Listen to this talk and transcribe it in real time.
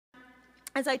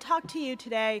as I talk to you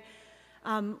today,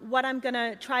 what I'm going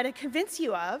to try to convince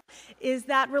you of is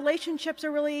that relationships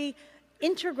are really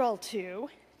integral to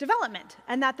development,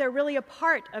 and that they're really a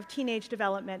part of teenage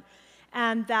development,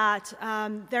 and that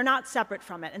they're not separate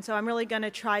from it. And so I'm really going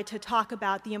to try to talk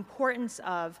about the importance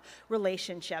of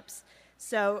relationships.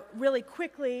 So really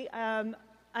quickly,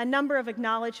 a number of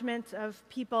acknowledgments of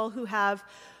people who have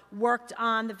worked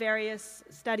on the various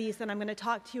studies that I'm going to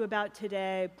talk to you about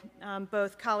today,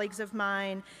 both colleagues of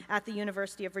mine at the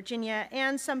University of Virginia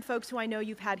and some folks who I know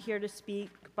you've had here to speak,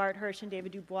 Bart Hirsch and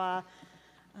David Dubois,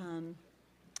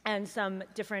 and some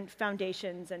different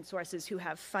foundations and sources who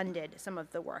have funded some of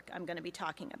the work I'm going to be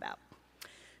talking about.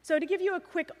 So to give you a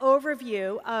quick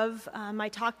overview of my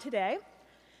talk today,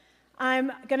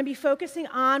 I'm going to be focusing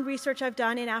on research I've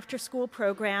done in after-school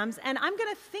programs, and I'm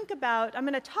going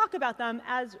to talk about them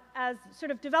as sort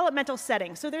of developmental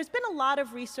settings. So there's been a lot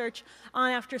of research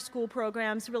on after-school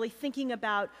programs really thinking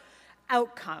about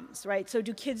outcomes, right? So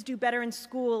do kids do better in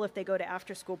school if they go to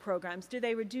after-school programs? Do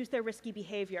they reduce their risky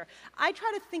behavior? I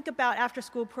try to think about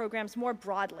after-school programs more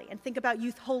broadly and think about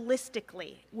youth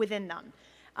holistically within them.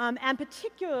 And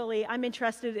particularly, I'm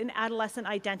interested in adolescent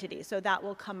identity, so that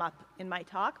will come up in my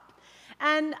talk.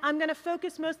 And I'm going to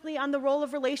focus mostly on the role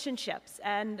of relationships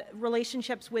and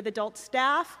relationships with adult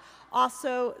staff,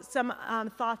 also some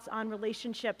thoughts on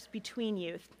relationships between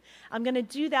youth. I'm going to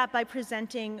do that by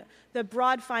presenting the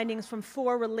broad findings from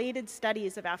 4 related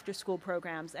studies of after-school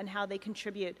programs and how they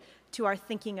contribute to our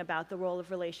thinking about the role of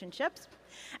relationships.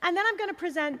 And then I'm going to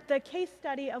present the case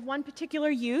study of one particular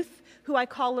youth who I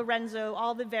call Lorenzo.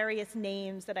 All the various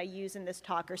names that I use in this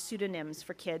talk are pseudonyms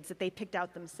for kids that they picked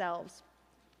out themselves.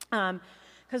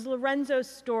 Because Lorenzo's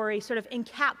story sort of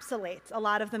encapsulates a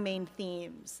lot of the main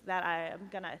themes that I am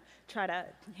going to try to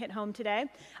hit home today.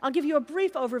 I'll give you a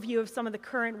brief overview of some of the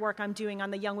current work I'm doing on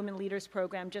the Young Women Leaders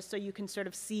program, just so you can sort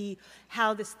of see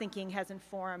how this thinking has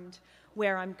informed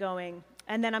where I'm going.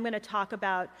 And then I'm going to talk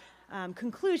about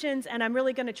conclusions, and I'm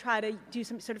really going to try to do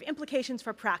some sort of implications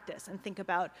for practice and think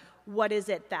about what is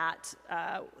it that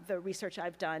the research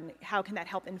I've done, how can that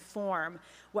help inform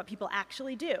what people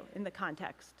actually do in the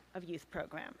context of youth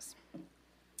programs.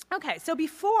 Okay, so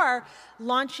before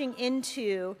launching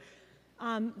into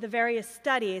the various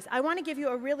studies, I want to give you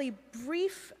a really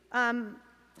brief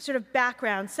sort of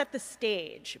background, set the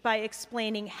stage by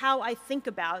explaining how I think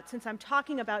about, since I'm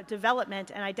talking about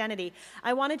development and identity,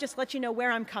 I want to just let you know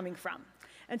where I'm coming from.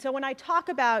 And so when I talk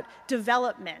about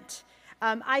development,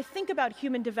 I think about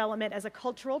human development as a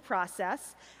cultural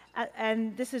process,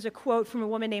 and this is a quote from a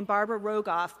woman named Barbara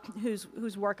Rogoff,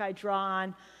 whose work I draw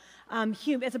on.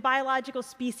 As a biological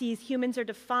species, humans are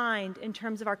defined in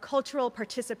terms of our cultural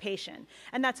participation.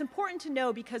 And that's important to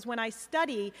know because when I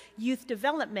study youth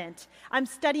development, I'm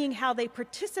studying how they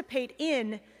participate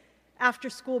in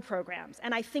after-school programs.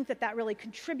 And I think that that really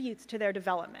contributes to their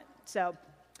development. So,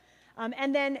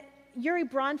 and then Yuri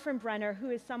Bronfenbrenner, who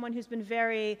is someone who's been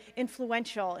very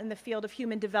influential in the field of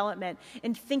human development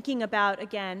in thinking about,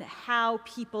 again, how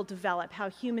people develop, how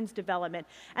humans develop.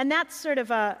 And that's sort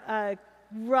of a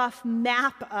rough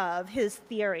map of his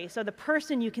theory. So the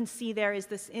person you can see there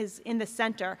is in the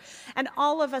center. And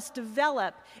all of us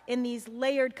develop in these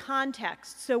layered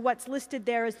contexts. So what's listed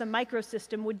there as the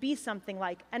microsystem would be something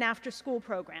like an after-school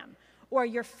program, or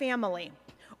your family,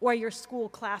 or your school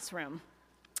classroom.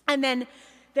 And then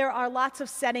there are lots of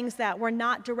settings that we're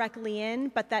not directly in,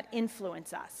 but that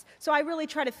influence us. So I really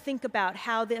try to think about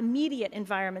how the immediate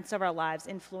environments of our lives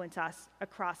influence us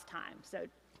across time.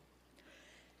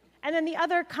 And then the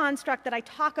other construct that I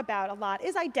talk about a lot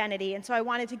is identity, and so I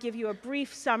wanted to give you a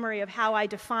brief summary of how I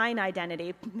define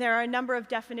identity. There are a number of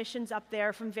definitions up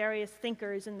there from various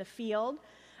thinkers in the field,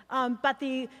 but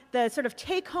the sort of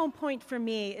take-home point for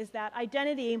me is that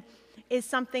identity is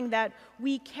something that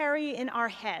we carry in our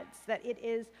heads, that it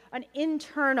is an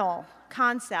internal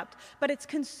concept, but it's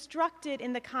constructed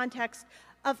in the context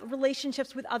of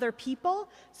relationships with other people,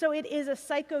 so it is a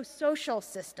psychosocial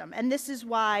system, and this is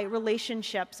why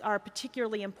relationships are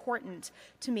particularly important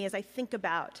to me as I think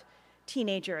about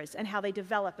teenagers and how they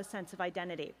develop a sense of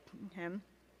identity. Okay?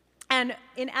 And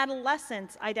in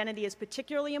adolescence, identity is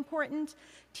particularly important.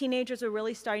 Teenagers are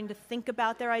really starting to think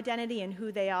about their identity and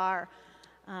who they are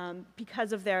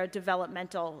because of their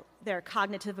developmental, their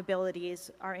cognitive abilities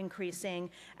are increasing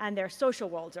and their social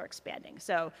worlds are expanding.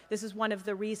 So this is one of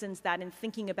the reasons that in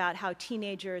thinking about how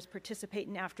teenagers participate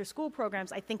in after-school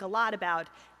programs, I think a lot about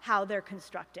how they're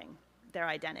constructing their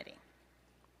identity.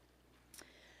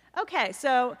 Okay,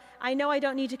 so I know I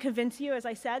don't need to convince you, as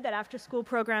I said, that after-school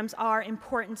programs are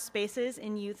important spaces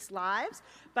in youth's lives,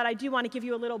 but I do want to give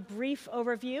you a little brief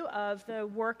overview of the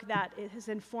work that has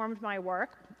informed my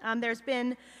work. There's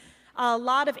been a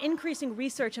lot of increasing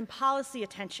research and policy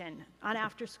attention on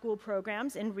after-school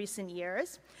programs in recent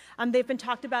years. They've been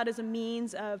talked about as a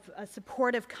means of a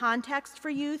supportive context for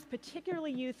youth,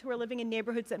 particularly youth who are living in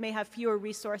neighborhoods that may have fewer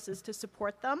resources to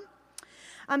support them.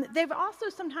 They've also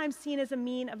sometimes seen as a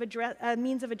means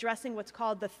of addressing what's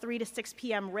called the 3 to 6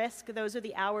 p.m. risk. Those are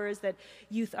the hours that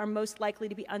youth are most likely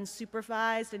to be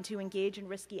unsupervised and to engage in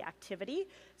risky activity.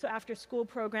 So after-school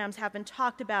programs have been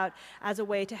talked about as a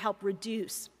way to help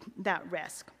reduce that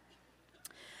risk.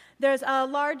 There's a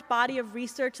large body of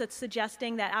research that's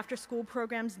suggesting that after-school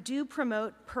programs do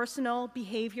promote personal,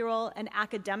 behavioral, and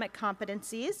academic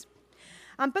competencies.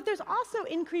 But there's also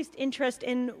increased interest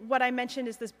in what I mentioned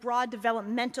is this broad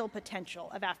developmental potential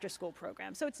of after-school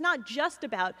programs. So it's not just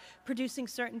about producing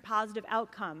certain positive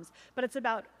outcomes, but it's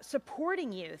about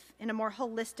supporting youth in a more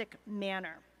holistic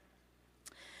manner.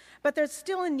 But there's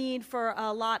still a need for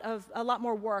a lot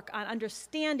more work on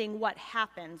understanding what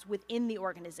happens within the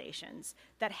organizations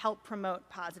that help promote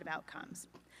positive outcomes.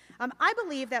 I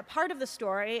believe that part of the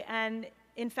story, and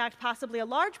in fact, possibly a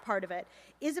large part of it,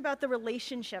 is about the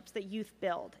relationships that youth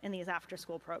build in these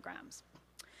after-school programs.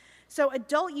 So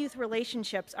adult-youth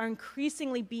relationships are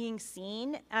increasingly being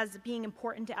seen as being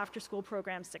important to after-school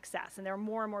program success, and there are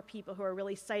more and more people who are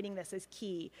really citing this as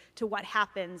key to what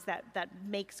happens that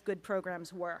makes good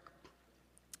programs work.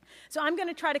 So I'm going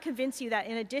to try to convince you that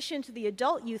in addition to the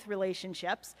adult-youth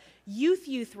relationships,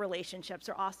 youth-youth relationships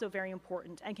are also very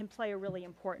important and can play a really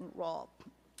important role.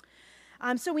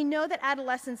 So we know that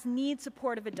adolescents need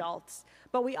supportive adults,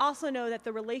 but we also know that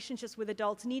the relationships with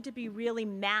adults need to be really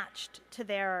matched to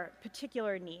their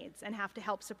particular needs and have to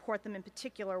help support them in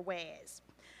particular ways.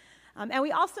 And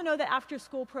we also know that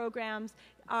after-school programs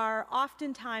are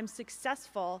oftentimes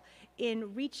successful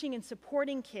in reaching and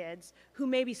supporting kids who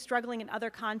may be struggling in other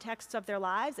contexts of their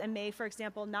lives and may, for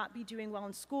example, not be doing well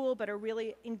in school but are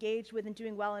really engaged with and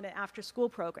doing well in an after-school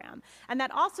program. And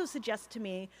that also suggests to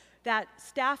me that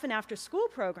staff in after-school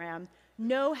programs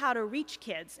know how to reach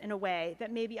kids in a way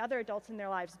that maybe other adults in their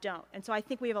lives don't. And so I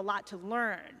think we have a lot to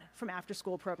learn from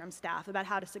after-school program staff about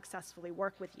how to successfully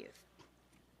work with youth.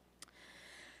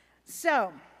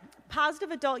 So,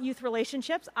 positive adult-youth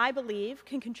relationships, I believe,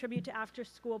 can contribute to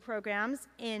after-school programs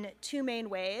in two main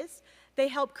ways. They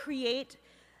help create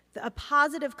a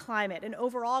positive climate, an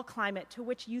overall climate to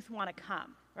which youth want to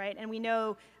come, right? And we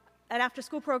know an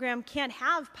after-school program can't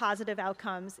have positive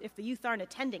outcomes if the youth aren't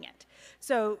attending it.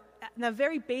 So, at a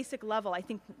very basic level, I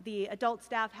think the adult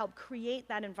staff help create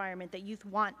that environment that youth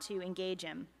want to engage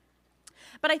in.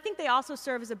 But I think they also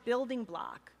serve as a building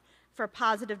block for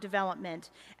positive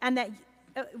development, and that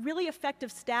really effective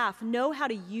staff know how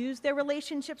to use their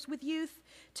relationships with youth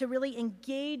to really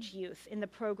engage youth in the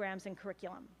programs and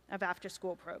curriculum of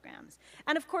after-school programs.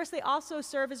 And of course, they also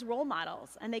serve as role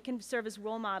models, and they can serve as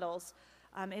role models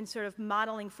in sort of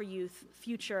modeling for youth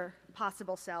future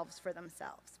possible selves for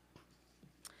themselves.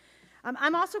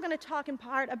 I'm also going to talk in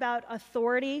part about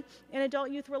authority in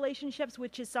adult-youth relationships,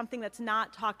 which is something that's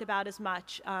not talked about as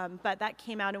much, but that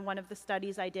came out in one of the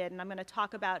studies I did, and I'm going to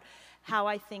talk about how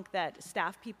I think that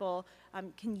staff people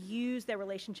can use their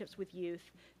relationships with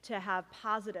youth to have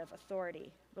positive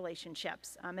authority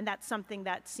relationships, and that's something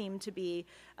that seemed to be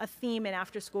a theme in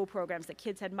after-school programs, that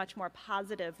kids had much more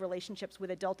positive relationships with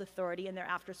adult authority in their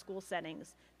after-school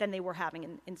settings than they were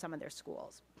having in some of their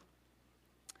schools.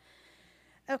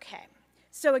 Okay,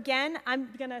 so again, I'm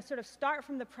going to sort of start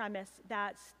from the premise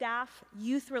that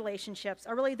staff-youth relationships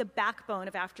are really the backbone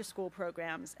of after-school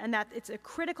programs, and that it's a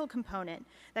critical component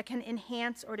that can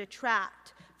enhance or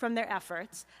detract from their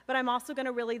efforts. But I'm also going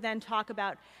to really then talk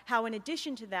about how, in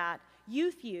addition to that,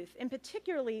 youth, and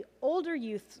particularly older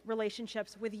youth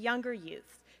relationships with younger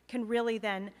youth can really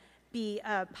then be,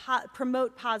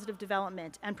 promote positive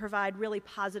development and provide really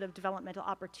positive developmental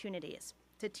opportunities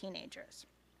to teenagers.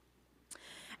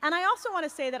 And I also want to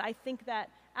say that I think that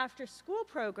after-school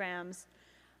programs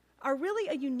are really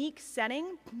a unique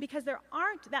setting because there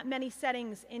aren't that many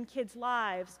settings in kids'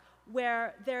 lives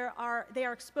where they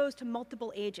are exposed to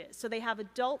multiple ages. So they have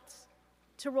adults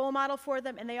to role model for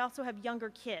them, and they also have younger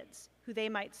kids who they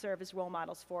might serve as role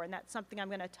models for, and that's something I'm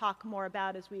going to talk more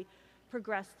about as we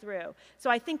progress through. So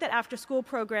I think that after-school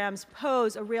programs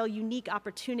pose a real unique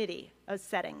opportunity of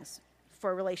settings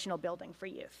for relational building for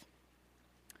youth.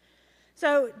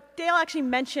 So Dale actually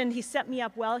mentioned, he set me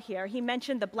up well here, he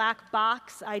mentioned the black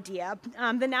box idea.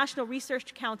 The National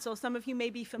Research Council, some of you may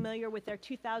be familiar with their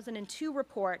 2002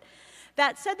 report,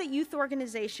 that said that youth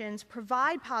organizations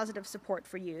provide positive support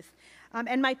for youth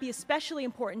and might be especially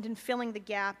important in filling the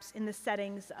gaps in the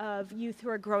settings of youth who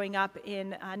are growing up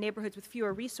in neighborhoods with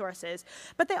fewer resources.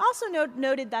 But they also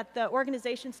noted that the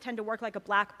organizations tend to work like a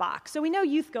black box. So we know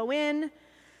youth go in,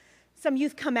 some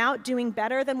youth come out doing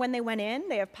better than when they went in.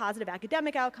 They have positive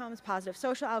academic outcomes, positive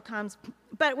social outcomes,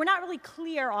 but we're not really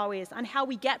clear always on how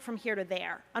we get from here to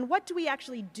there, on what do we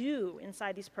actually do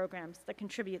inside these programs that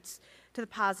contributes to the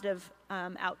positive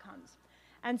outcomes.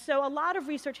 And so a lot of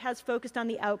research has focused on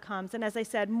the outcomes, and as I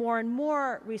said, more and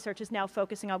more research is now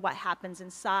focusing on what happens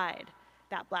inside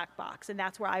that black box, and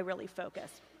that's where I really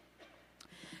focus.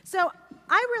 So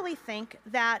I really think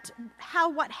that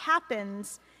what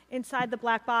happens inside the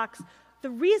black box, the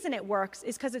reason it works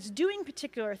is because it's doing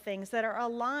particular things that are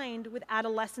aligned with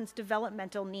adolescents'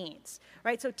 developmental needs,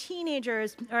 right? So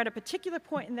teenagers are at a particular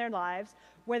point in their lives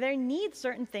where they need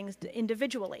certain things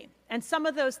individually. And some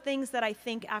of those things that I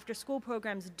think after-school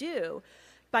programs do,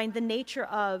 by the nature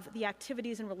of the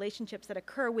activities and relationships that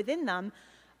occur within them,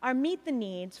 are meet the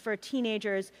needs for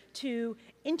teenagers to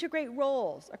integrate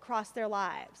roles across their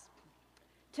lives,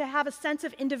 to have a sense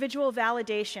of individual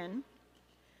validation,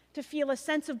 to feel a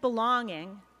sense of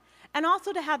belonging, and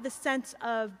also to have the sense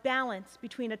of balance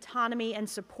between autonomy and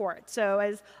support. So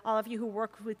as all of you who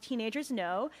work with teenagers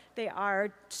know, they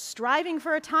are striving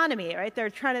for autonomy, right?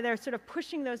 They're sort of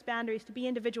pushing those boundaries to be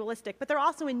individualistic, but they're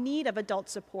also in need of adult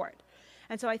support.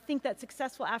 And so I think that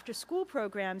successful after-school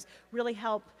programs really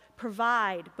help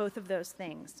provide both of those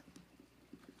things.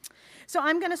 So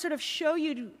I'm going to sort of show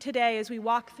you today as we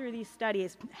walk through these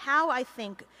studies how I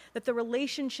think that the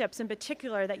relationships in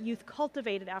particular that youth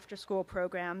cultivated after school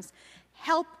programs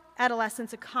help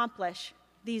adolescents accomplish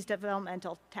these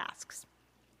developmental tasks.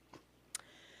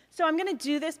 So I'm going to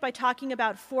do this by talking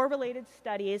about 4 related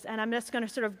studies, and I'm just going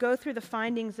to sort of go through the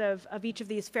findings of each of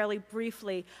these fairly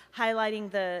briefly, highlighting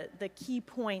the key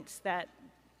points that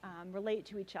relate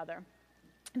to each other.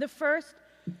 The first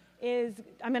is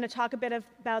I'm going to talk a bit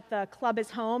about the club as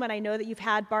home, and I know that you've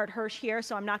had Bart Hirsch here,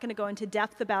 so I'm not going to go into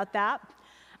depth about that.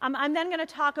 I'm then going to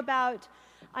talk about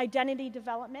identity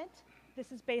development.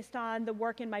 This is based on the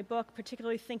work in my book,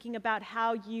 particularly thinking about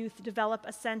how youth develop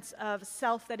a sense of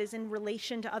self that is in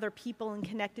relation to other people and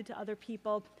connected to other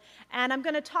people. And I'm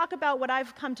going to talk about what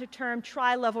I've come to term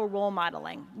tri-level role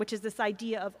modeling, which is this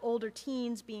idea of older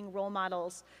teens being role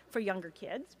models for younger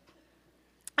kids.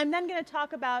 I'm then going to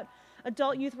talk about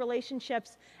adult-youth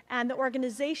relationships and the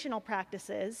organizational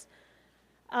practices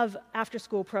of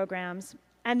after-school programs,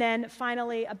 and then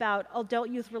finally about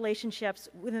adult-youth relationships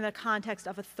within the context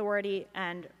of authority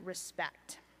and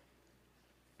respect.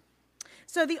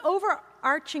 So the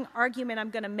overarching argument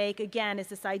I'm going to make, again, is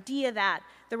this idea that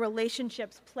the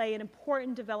relationships play an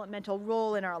important developmental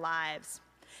role in our lives.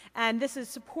 And this is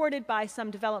supported by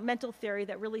some developmental theory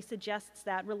that really suggests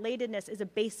that relatedness is a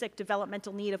basic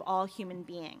developmental need of all human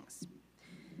beings.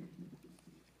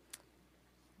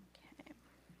 Okay.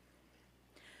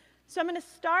 So I'm going to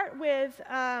start with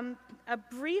a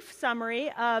brief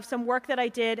summary of some work that I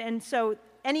did. And so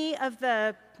any of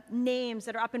the names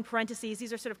that are up in parentheses,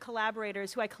 these are sort of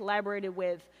collaborators who I collaborated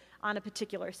with on a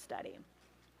particular study.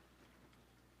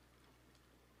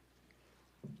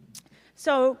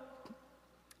 So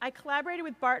I collaborated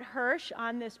with Bart Hirsch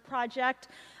on this project.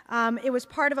 It was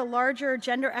part of a larger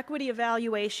gender equity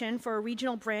evaluation for a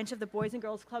regional branch of the Boys and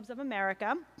Girls Clubs of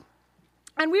America.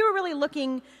 And we were really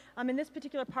looking, in this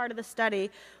particular part of the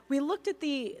study, we looked at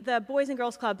the Boys and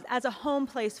Girls Clubs as a home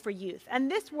place for youth. And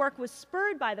this work was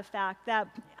spurred by the fact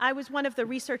that I was one of the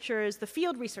researchers, the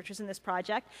field researchers in this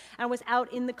project, and was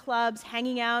out in the clubs,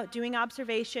 hanging out, doing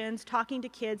observations, talking to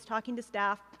kids, talking to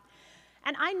staff.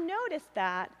 And I noticed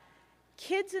that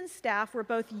kids and staff were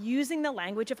both using the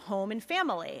language of home and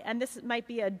family. And this might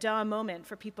be a duh moment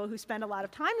for people who spend a lot of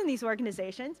time in these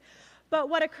organizations. But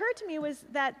what occurred to me was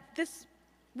that this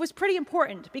was pretty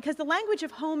important because the language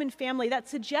of home and family, that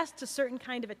suggests a certain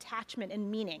kind of attachment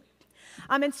and meaning.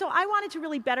 And so I wanted to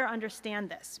really better understand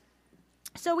this.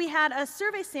 So we had a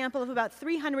survey sample of about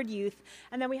 300 youth,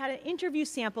 and then we had an interview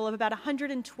sample of about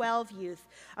 112 youth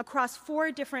across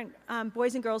 4 different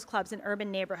Boys and Girls Clubs in urban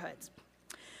neighborhoods.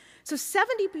 So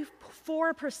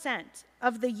 74%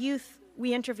 of the youth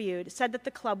we interviewed said that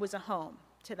the club was a home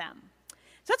to them.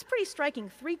 So that's pretty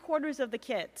striking. 3/4 of the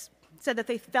kids said that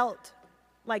they felt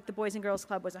like the Boys and Girls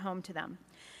Club was a home to them.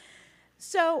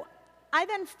 So I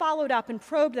then followed up and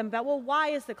probed them about, well, why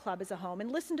is the club as a home?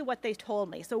 And listened to what they told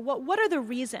me. So what are the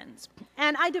reasons?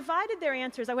 And I divided their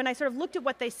answers. When I sort of looked at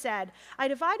what they said, I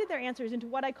divided their answers into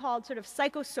what I called sort of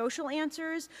psychosocial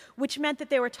answers, which meant that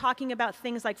they were talking about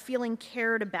things like feeling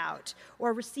cared about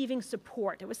or receiving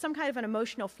support. It was some kind of an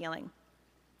emotional feeling.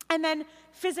 And then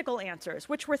physical answers,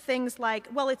 which were things like,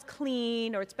 well, it's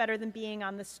clean, or it's better than being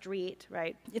on the street,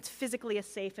 right? It's physically a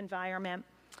safe environment.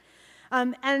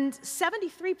 And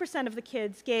 73% of the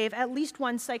kids gave at least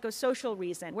one psychosocial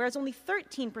reason, whereas only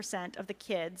 13% of the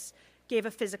kids gave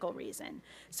a physical reason.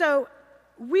 So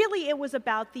really it was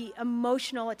about the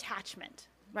emotional attachment,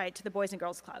 right, to the Boys and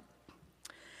Girls Club.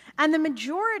 And the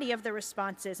majority of the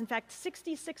responses, in fact,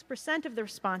 66% of the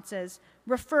responses,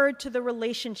 referred to the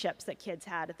relationships that kids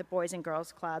had at the Boys and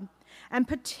Girls Club, and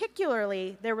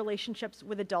particularly their relationships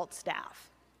with adult staff.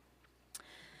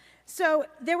 So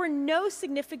there were no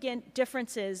significant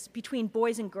differences between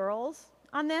boys and girls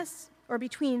on this, or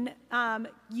between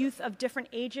youth of different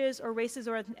ages or races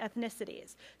or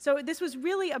ethnicities. So this was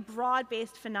really a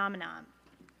broad-based phenomenon.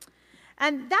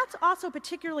 And that's also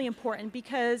particularly important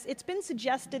because it's been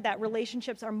suggested that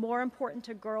relationships are more important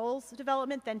to girls'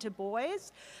 development than to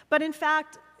boys. But in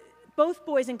fact, both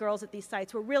boys and girls at these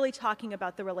sites were really talking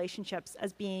about the relationships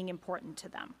as being important to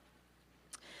them.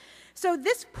 So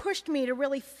this pushed me to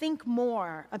really think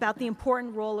more about the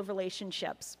important role of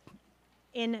relationships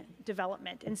in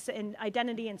development, in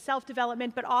identity and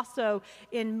self-development, but also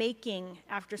in making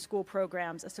after-school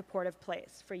programs a supportive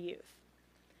place for youth.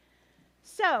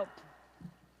 So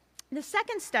the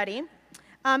second study,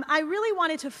 I really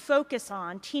wanted to focus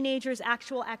on teenagers'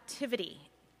 actual activity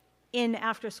in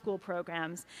after-school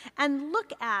programs and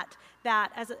look at that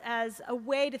as a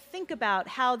way to think about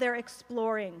how they're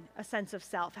exploring a sense of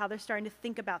self, how they're starting to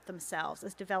think about themselves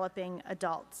as developing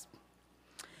adults.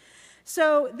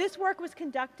 So this work was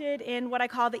conducted in what I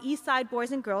call the East Side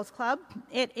Boys and Girls Club.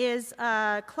 It is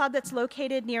a club that's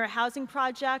located near a housing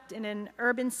project in an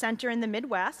urban center in the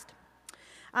Midwest.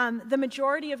 The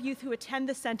majority of youth who attend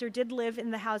the center did live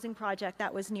in the housing project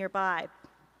that was nearby.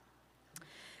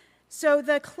 So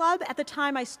the club, at the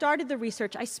time I started the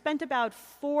research, I spent about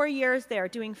 4 years there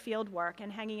doing field work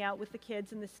and hanging out with the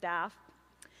kids and the staff.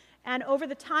 And over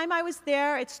the time I was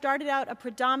there, it started out a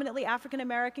predominantly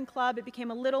African-American club. It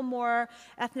became a little more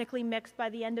ethnically mixed by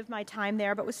the end of my time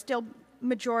there, but was still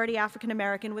majority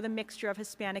African-American with a mixture of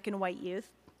Hispanic and white youth.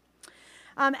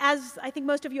 As I think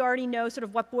most of you already know sort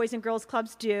of what boys and girls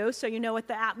clubs do, so you know what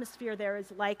the atmosphere there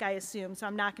is like, I assume, so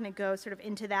I'm not going to go sort of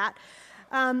into that.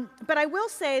 But I will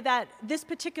say that this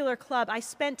particular club, I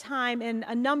spent time in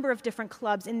a number of different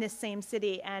clubs in this same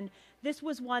city, and this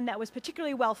was one that was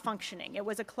particularly well functioning. It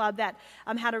was a club that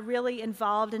had a really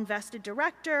involved, invested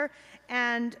director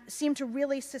and seemed to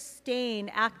really sustain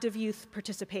active youth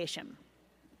participation.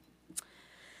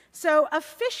 So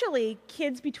officially,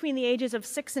 kids between the ages of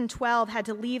 6 and 12 had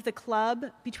to leave the club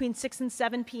between 6 and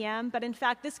 7 p.m., but in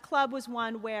fact, this club was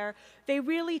one where they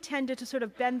really tended to sort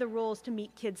of bend the rules to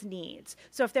meet kids' needs.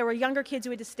 So if there were younger kids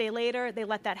who had to stay later, they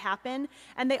let that happen.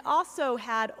 And they also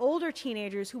had older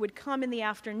teenagers who would come in the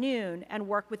afternoon and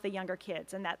work with the younger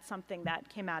kids, and that's something that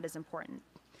came out as important.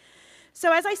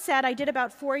 So as I said, I did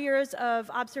about 4 years of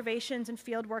observations and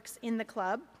field works in the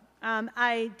club.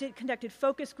 I conducted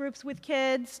focus groups with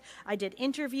kids. I did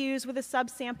interviews with a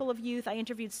subsample of youth. I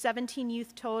interviewed 17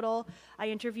 youth total. I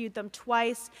interviewed them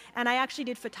twice. And I actually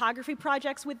did photography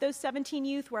projects with those 17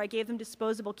 youth where I gave them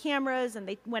disposable cameras and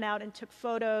they went out and took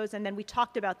photos, and then we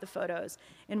talked about the photos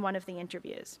in one of the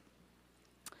interviews.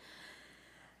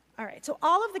 All right, so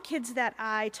all of the kids that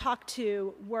I talked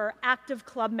to were active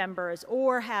club members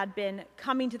or had been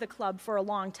coming to the club for a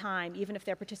long time, even if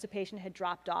their participation had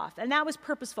dropped off. And that was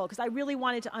purposeful because I really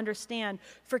wanted to understand,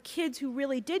 for kids who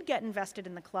really did get invested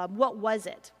in the club, what was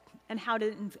it and how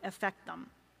did it affect them?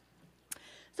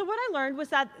 So what I learned was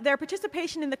that their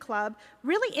participation in the club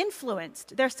really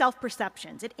influenced their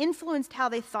self-perceptions. It influenced how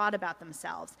they thought about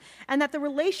themselves, and that the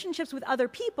relationships with other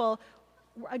people,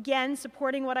 again,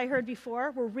 supporting what I heard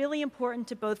before, were really important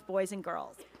to both boys and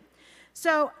girls.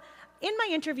 So in my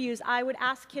interviews, I would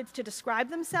ask kids to describe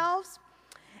themselves.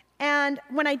 And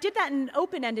when I did that in an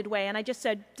open-ended way, and I just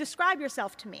said, describe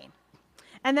yourself to me.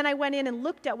 And then I went in and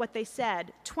looked at what they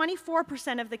said.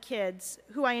 24% of the kids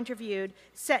who I interviewed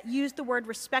used the word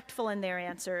respectful in their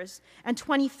answers, and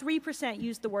 23%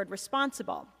 used the word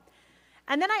responsible.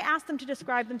 And then I asked them to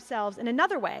describe themselves in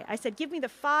another way. I said, give me the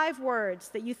 5 words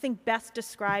that you think best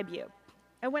describe you.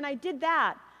 And when I did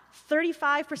that,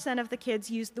 35% of the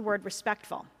kids used the word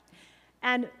respectful.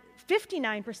 And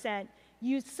 59%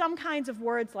 used some kinds of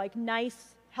words like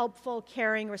nice, helpful,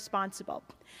 caring, responsible.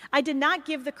 I did not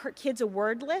give the kids a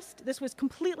word list. This was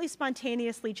completely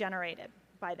spontaneously generated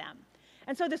by them.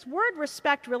 And so this word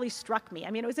respect really struck me.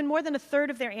 I mean, it was in more than a third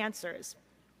of their answers.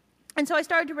 And so I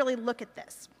started to really look at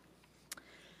this.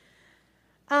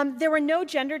 There were no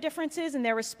gender differences in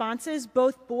their responses.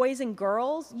 Both boys and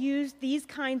girls used these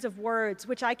kinds of words,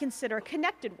 which I consider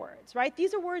connected words, right?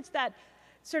 These are words that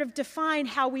sort of define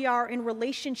how we are in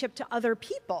relationship to other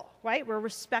people, right? We're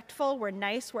respectful, we're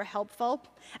nice, we're helpful.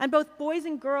 And both boys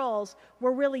and girls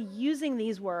were really using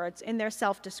these words in their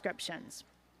self-descriptions.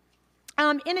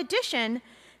 In addition,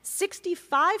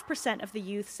 65% of the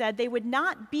youth said they would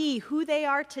not be who they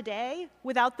are today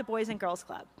without the Boys and Girls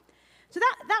Club. So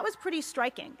that was pretty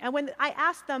striking. And when I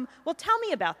asked them, well, tell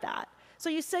me about that. So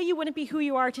you say you wouldn't be who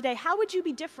you are today. How would you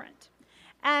be different?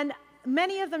 And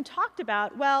many of them talked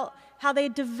about, well, how they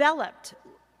developed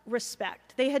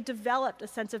respect. They had developed a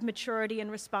sense of maturity and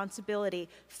responsibility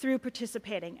through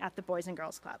participating at the Boys and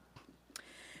Girls Club.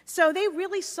 So they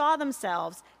really saw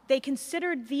themselves, they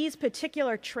considered these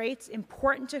particular traits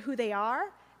important to who they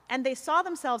are, and they saw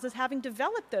themselves as having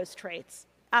developed those traits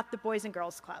at the Boys and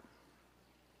Girls Club.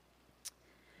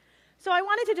 So I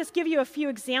wanted to just give you a few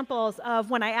examples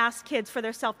of when I asked kids for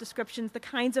their self-descriptions, the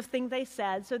kinds of things they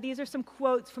said. So these are some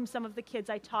quotes from some of the kids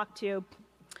I talked to.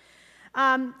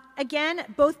 Again,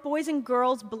 both boys and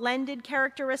girls blended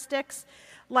characteristics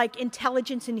like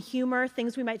intelligence and humor,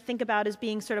 things we might think about as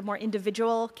being sort of more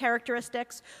individual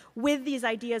characteristics, with these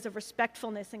ideas of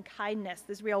respectfulness and kindness,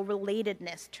 these real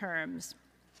relatedness terms.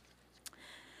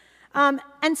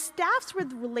 And staff's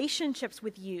relationships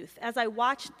with youth, as I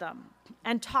watched them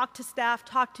and talked to staff,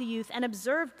 talked to youth, and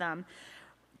observed them,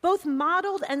 both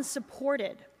modeled and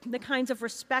supported the kinds of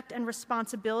respect and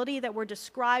responsibility that were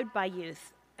described by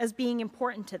youth as being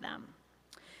important to them.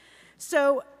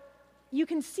 So you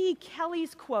can see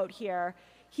Kelly's quote here.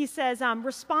 He says,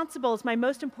 responsible is my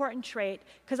most important trait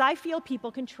because I feel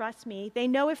people can trust me. They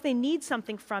know if they need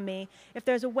something from me. If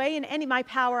there's a way in any my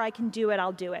power I can do it,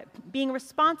 I'll do it. Being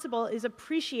responsible is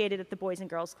appreciated at the Boys and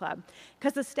Girls Club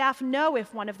because the staff know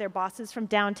if one of their bosses from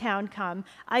downtown come,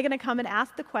 I'm going to come and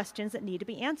ask the questions that need to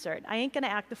be answered. I ain't going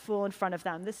to act the fool in front of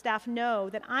them. The staff know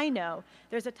that I know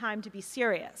there's a time to be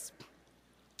serious.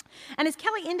 And as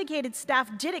Kelly indicated,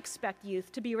 staff did expect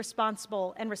youth to be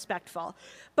responsible and respectful.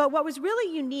 But what was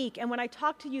really unique, and when I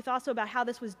talked to youth also about how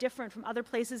this was different from other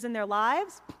places in their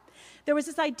lives, there was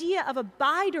this idea of a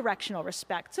bi-directional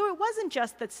respect. So it wasn't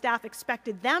just that staff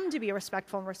expected them to be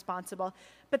respectful and responsible,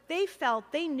 but they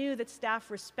felt, they knew that staff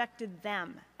respected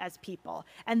them as people.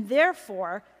 And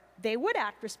therefore, they would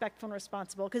act respectful and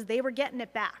responsible because they were getting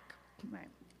it back. Right.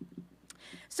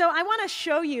 So I want to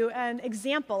show you an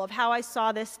example of how I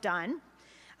saw this done.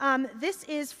 This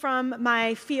is from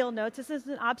my field notes. This is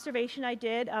an observation I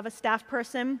did of a staff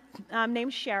person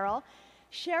named Cheryl.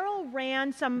 Cheryl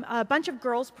ran a bunch of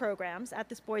girls programs at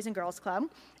this Boys and Girls Club,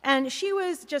 and she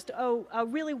was just a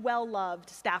really well-loved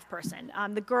staff person.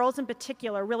 The girls in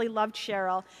particular really loved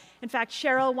Cheryl. In fact,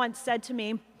 Cheryl once said to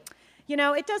me, you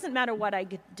know, it doesn't matter what I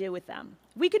do with them.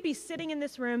 We could be sitting in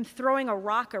this room throwing a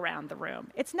rock around the room.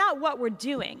 It's not what we're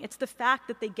doing. It's the fact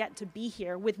that they get to be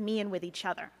here with me and with each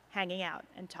other, hanging out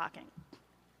and talking.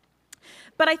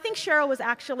 But I think Cheryl was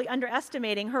actually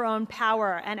underestimating her own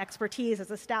power and expertise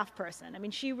as a staff person. I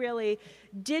mean, she really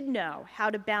did know how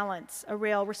to balance a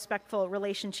real respectful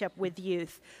relationship with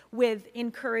youth with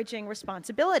encouraging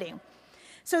responsibility.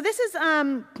 So this is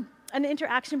an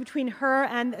interaction between her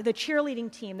and the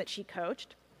cheerleading team that she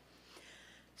coached.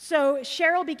 So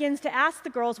Cheryl begins to ask the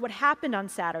girls what happened on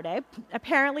Saturday.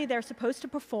 Apparently they're supposed to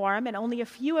perform and only a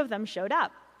few of them showed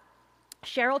up.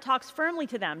 Cheryl talks firmly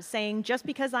to them, saying, just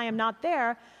because I am not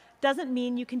there doesn't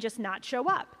mean you can just not show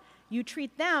up. You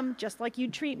treat them just like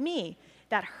you'd treat me.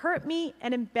 That hurt me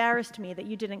and embarrassed me that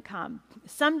you didn't come.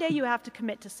 Someday you have to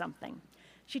commit to something.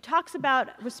 She talks about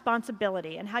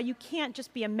responsibility and how you can't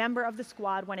just be a member of the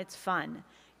squad when it's fun.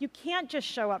 You can't just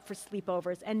show up for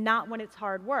sleepovers and not when it's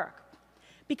hard work.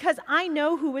 Because I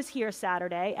know who was here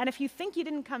Saturday, and if you think you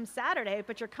didn't come Saturday,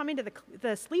 but you're coming to the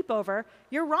sleepover,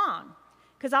 you're wrong.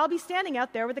 Because I'll be standing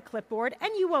out there with a clipboard, and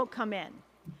you won't come in.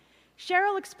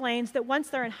 Cheryl explains that once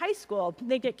they're in high school,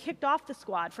 they get kicked off the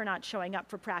squad for not showing up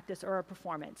for practice or a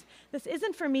performance. This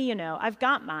isn't for me, you know. I've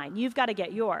got mine. You've got to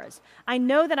get yours. I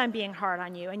know that I'm being hard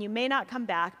on you, and you may not come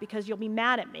back because you'll be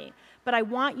mad at me, but I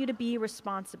want you to be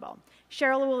responsible.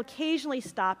 Cheryl will occasionally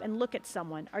stop and look at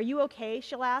someone. Are you okay?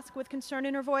 She'll ask with concern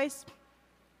in her voice.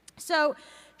 So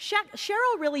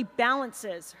Cheryl really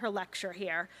balances her lecture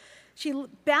here. She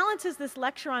balances this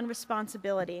lecture on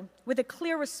responsibility with a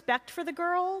clear respect for the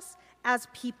girls as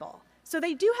people. So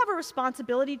they do have a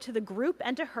responsibility to the group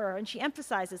and to her, and she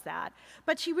emphasizes that.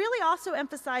 But she really also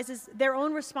emphasizes their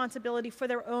own responsibility for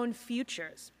their own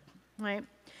futures, right?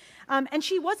 And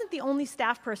she wasn't the only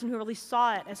staff person who really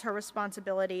saw it as her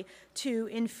responsibility to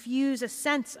infuse a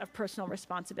sense of personal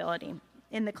responsibility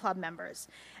in the club members.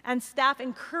 And staff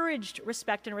encouraged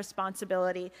respect and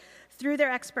responsibility through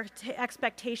their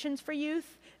expectations for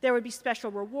youth. There would be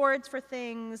special rewards for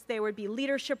things. There would be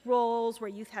leadership roles where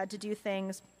youth had to do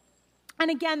things. And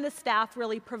again, the staff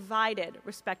really provided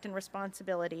respect and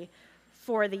responsibility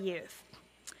for the youth.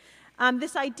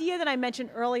 This idea that I mentioned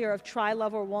earlier of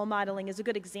tri-level role modeling is a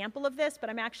good example of this, but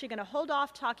I'm actually going to hold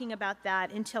off talking about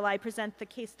that until I present the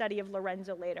case study of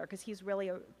Lorenzo later, because he's really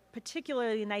a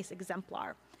particularly nice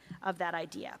exemplar of that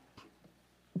idea.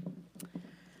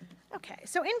 Okay,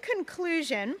 so in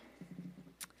conclusion,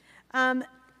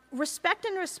 respect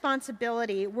and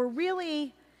responsibility were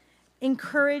really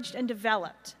encouraged and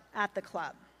developed at the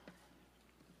club.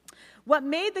 What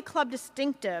made the club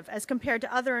distinctive as compared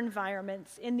to other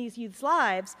environments in these youth's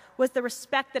lives was the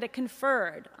respect that it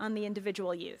conferred on the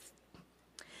individual youth.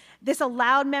 This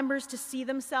allowed members to see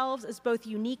themselves as both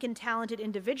unique and talented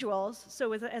individuals,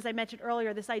 so as I mentioned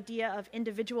earlier, this idea of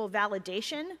individual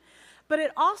validation, but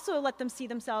it also let them see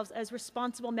themselves as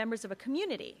responsible members of a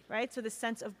community, right? So the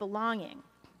sense of belonging.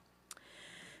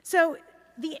 So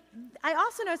I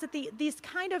also noticed that these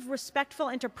kind of respectful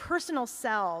interpersonal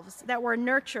selves that were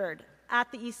nurtured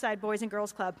at the East Side Boys and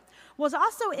Girls Club was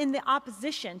also in the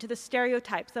opposition to the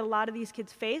stereotypes that a lot of these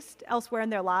kids faced elsewhere in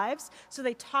their lives. So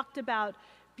they talked about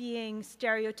being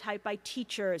stereotyped by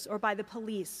teachers or by the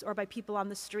police or by people on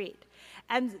the street.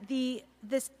 And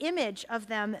this image of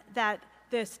them that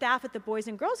the staff at the Boys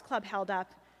and Girls Club held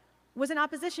up was in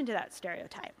opposition to that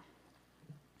stereotype.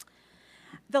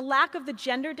 The lack of the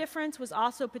gender difference was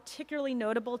also particularly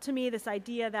notable to me, this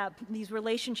idea that these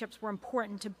relationships were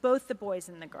important to both the boys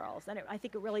and the girls. And I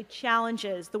think it really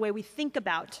challenges the way we think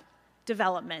about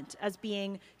development as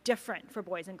being different for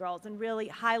boys and girls, and really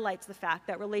highlights the fact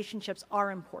that relationships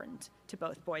are important to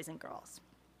both boys and girls.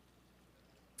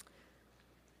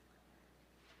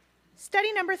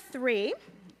 Study number 3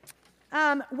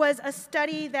 was a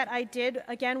study that I did,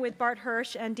 again, with Bart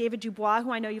Hirsch and David Dubois,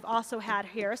 who I know you've also had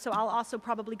here. So I'll also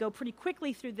probably go pretty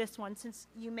quickly through this one, since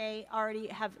you may already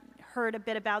have heard a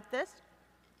bit about this.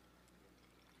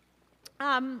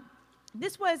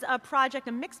 This was a project,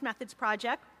 a mixed methods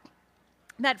project,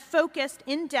 that focused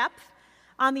in depth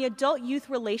on the adult-youth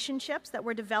relationships that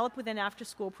were developed within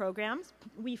after-school programs.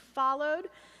 We followed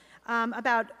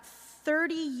about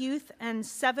 30 youth and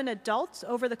 7 adults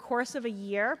over the course of a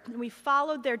year. And we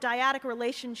followed their dyadic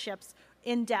relationships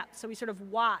in depth. So we sort of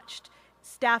watched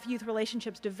staff-youth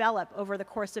relationships develop over the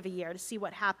course of a year to see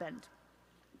what happened.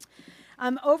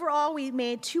 Overall, we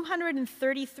made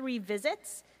 233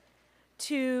 visits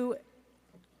to,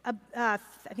 I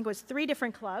think it was 3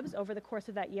 different clubs over the course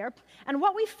of that year. And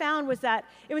what we found was that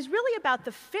it was really about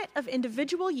the fit of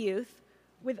individual youth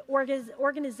with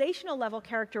organizational level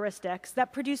characteristics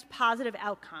that produced positive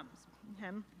outcomes.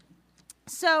 Okay?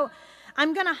 So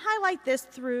I'm going to highlight this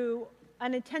through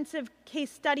an intensive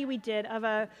case study we did of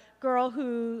a girl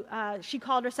who, she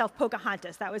called herself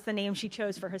Pocahontas. That was the name she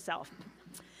chose for herself.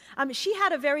 She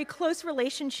had a very close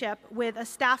relationship with a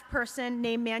staff person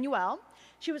named Manuel.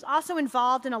 She was also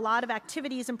involved in a lot of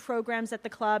activities and programs at the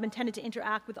club and tended to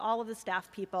interact with all of the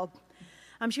staff people.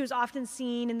 She was often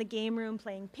seen in the game room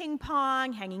playing ping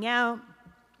pong, hanging out.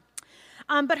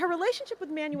 But her relationship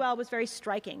with Manuel was very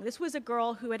striking. This was a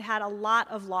girl who had had a lot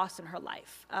of loss in her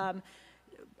life.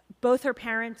 Both her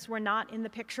parents were not in the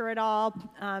picture at all.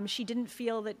 She didn't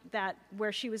feel that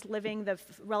where she was living, the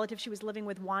relative she was living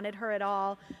with wanted her at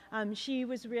all. She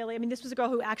was really, this was a girl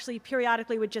who actually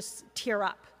periodically would just tear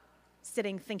up,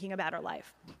 sitting thinking about her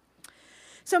life.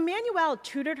 So Manuel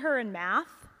tutored her in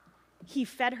math. He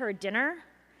fed her dinner.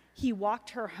 He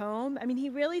walked her home. He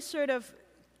really sort of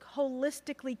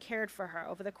holistically cared for her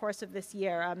over the course of this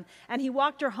year. And he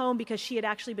walked her home because she had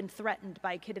actually been threatened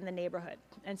by a kid in the neighborhood.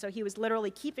 And so he was literally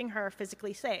keeping her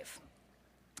physically safe.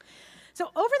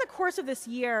 So over the course of this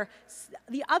year,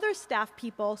 the other staff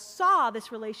people saw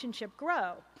this relationship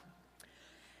grow.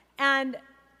 And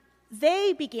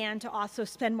they began to also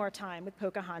spend more time with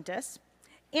Pocahontas.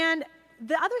 And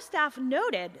the other staff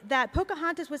noted that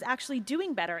Pocahontas was actually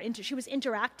doing better. She was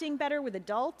interacting better with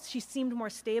adults. She seemed more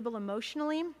stable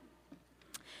emotionally.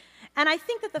 And I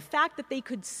think that the fact that they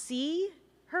could see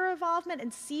her involvement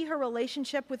and see her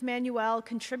relationship with Manuel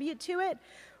contribute to it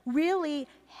really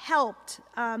helped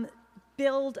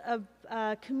build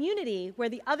a community where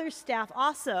the other staff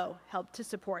also helped to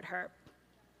support her.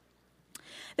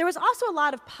 There was also a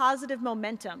lot of positive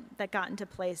momentum that got into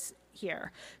place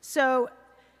here. So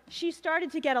she started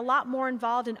to get a lot more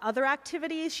involved in other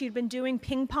activities. She'd been doing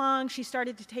ping pong. She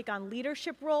started to take on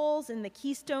leadership roles in the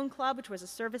Keystone Club, which was a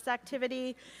service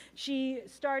activity. She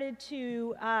started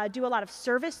to do a lot of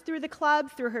service through the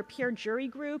club, through her peer jury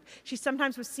group. She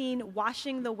sometimes was seen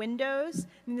washing the windows.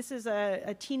 And this is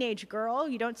a teenage girl.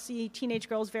 You don't see teenage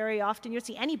girls very often. You don't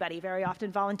see anybody very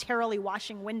often voluntarily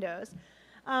washing windows.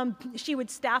 She would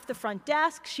staff the front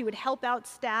desk. She would help out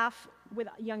staff with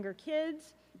younger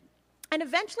kids. And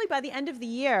eventually, by the end of the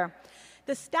year,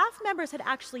 the staff members had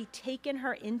actually taken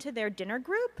her into their dinner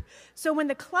group. So when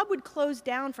the club would close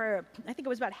down for, I think it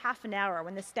was about half an hour,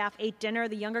 when the staff ate dinner,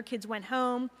 the younger kids went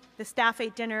home, the staff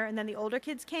ate dinner, and then the older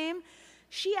kids came,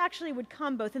 she actually would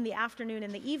come both in the afternoon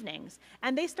and the evenings.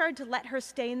 And they started to let her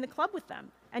stay in the club with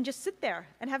them and just sit there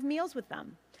and have meals with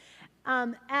them.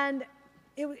 And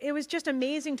it was just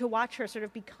amazing to watch her sort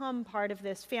of become part of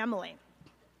this family.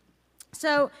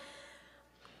 So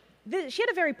she had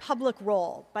a very public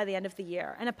role by the end of the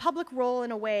year, and a public role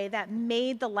in a way that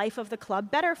made the life of the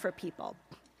club better for people.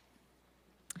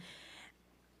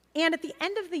 And at the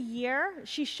end of the year,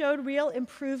 she showed real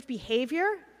improved behavior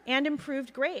and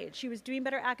improved grades. She was doing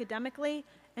better academically,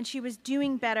 and she was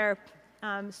doing better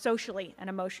socially and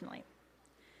emotionally.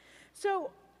 So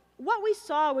what we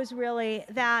saw was really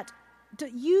that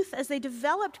youth, as they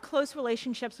developed close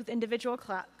relationships with individual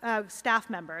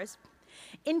staff members,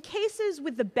 in cases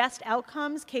with the best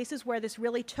outcomes, cases where this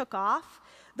really took off,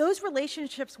 those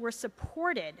relationships were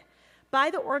supported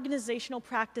by the organizational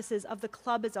practices of the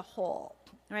club as a whole,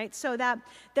 right? So that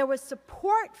there was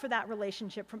support for that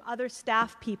relationship from other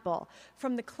staff people,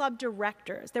 from the club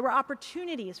directors. There were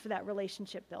opportunities for that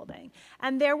relationship building.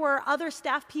 And there were other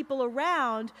staff people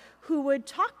around who would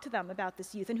talk to them about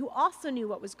this youth and who also knew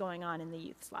what was going on in the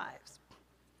youth's lives.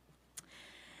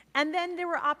 And then there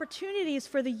were opportunities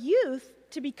for the youth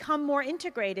to become more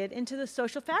integrated into the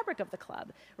social fabric of the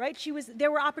club, right? There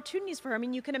were opportunities for her. I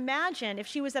mean, you can imagine if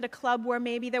she was at a club where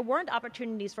maybe there weren't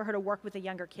opportunities for her to work with the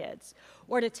younger kids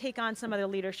or to take on some other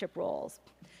leadership roles.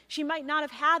 She might not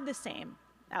have had the same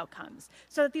outcomes.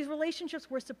 So that these relationships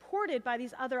were supported by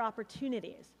these other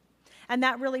opportunities. And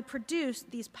that really produced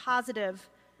these positive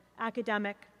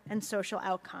academic and social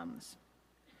outcomes.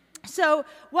 So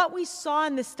what we saw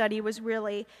in this study was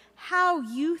really how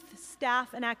youth,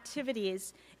 staff, and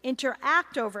activities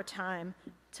interact over time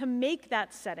to make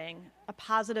that setting a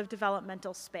positive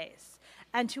developmental space.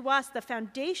 And to us, the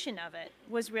foundation of it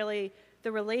was really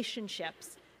the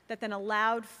relationships that then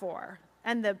allowed for,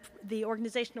 and the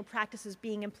organizational practices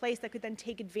being in place that could then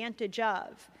take advantage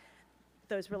of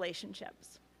those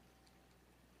relationships.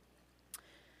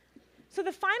 So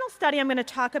the final study I'm going to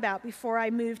talk about before I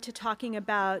move to talking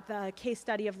about the case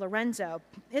study of Lorenzo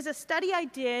is a study I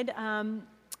did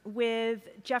with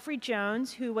Jeffrey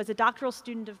Jones, who was a doctoral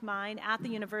student of mine at the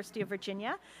University of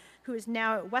Virginia, who is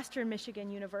now at Western Michigan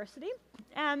University.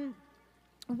 And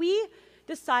we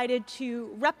decided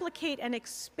to replicate and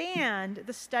expand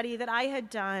the study that I had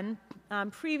done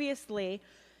previously,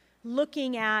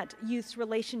 looking at youth's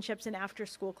relationships in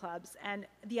after-school clubs. And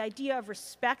the idea of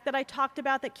respect that I talked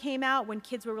about that came out when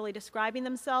kids were really describing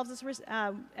themselves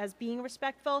as being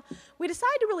respectful, we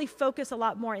decided to really focus a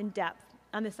lot more in depth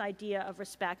on this idea of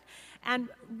respect and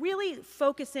really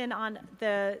focus in on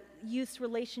the youth's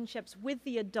relationships with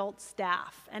the adult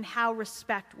staff and how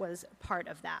respect was part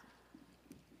of that.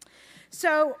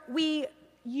 So we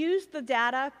used the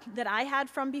data that I had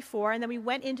from before, and then we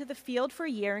went into the field for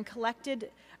a year and collected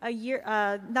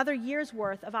another year's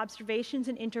worth of observations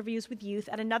and interviews with youth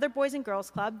at another Boys and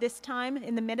Girls Club, this time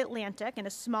in the Mid-Atlantic, in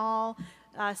a small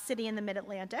city in the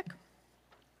Mid-Atlantic.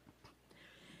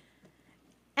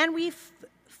 And we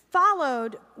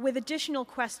followed with additional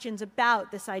questions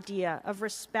about this idea of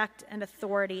respect and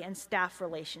authority and staff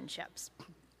relationships.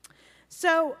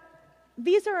 So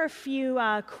these are a few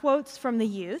quotes from the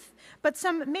youth, but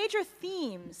some major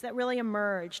themes that really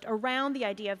emerged around the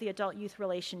idea of the adult-youth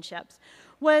relationships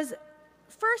was,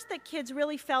 first, that kids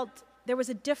really felt there was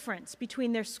a difference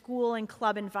between their school and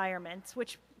club environments,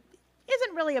 which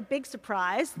isn't really a big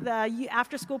surprise. The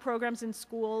after-school programs in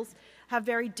schools have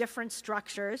very different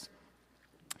structures.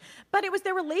 But it was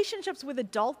their relationships with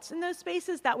adults in those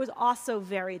spaces that was also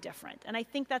very different, and I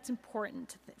think that's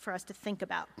important for us to think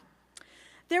about.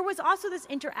 There was also this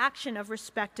interaction of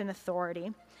respect and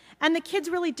authority, and the kids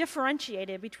really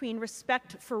differentiated between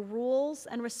respect for rules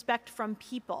and respect for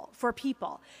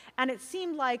people. And it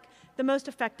seemed like the most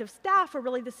effective staff were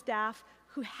really the staff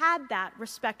who had that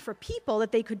respect for people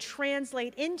that they could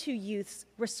translate into youth's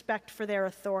respect for their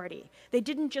authority. They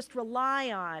didn't just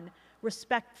rely on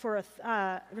respect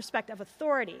of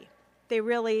authority. They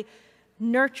really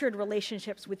nurtured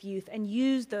relationships with youth and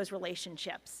used those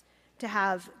relationships to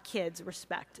have kids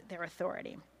respect their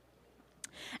authority.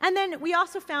 And then we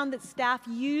also found that staff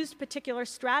used particular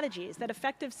strategies, that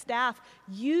effective staff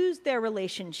used their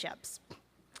relationships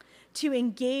to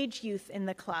engage youth in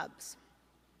the clubs.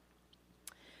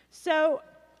 So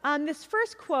on this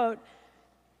first quote,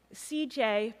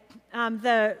 CJ,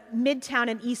 the Midtown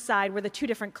and East Side were the two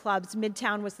different clubs.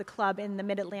 Midtown was the club in the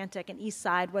Mid-Atlantic, and East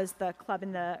Side was the club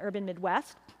in the urban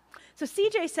Midwest. So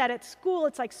CJ said at school,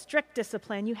 it's like strict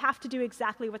discipline. You have to do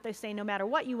exactly what they say no matter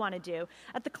what you want to do.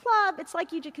 At the club, it's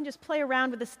like you can just play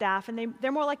around with the staff, and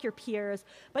they're more like your peers,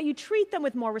 but you treat them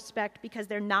with more respect because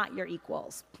they're not your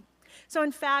equals. So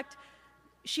in fact,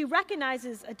 she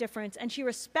recognizes a difference, and she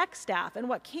respects staff. And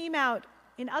what came out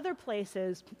in other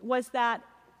places was that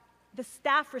the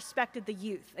staff respected the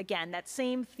youth. Again, that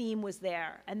same theme was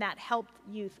there, and that helped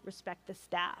youth respect the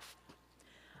staff.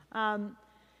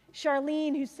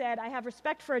 Charlene, who said, I have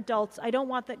respect for adults. I don't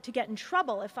want to get in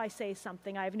trouble if I say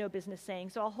something I have no business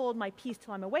saying, so I'll hold my peace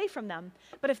till I'm away from them.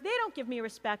 But if they don't give me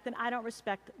respect, then I don't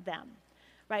respect them.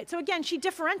 Right? So again, she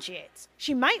differentiates.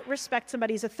 She might respect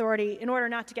somebody's authority in order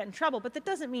not to get in trouble, but that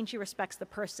doesn't mean she respects the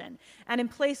person. And in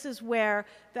places where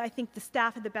I think the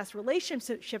staff had the best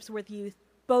relationships with youth,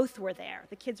 both were there.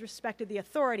 The kids respected the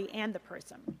authority and the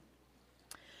person.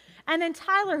 And then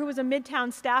Tyler, who was a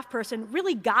Midtown staff person,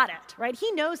 really got it, right?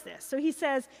 He knows this. So he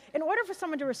says, in order for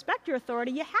someone to respect your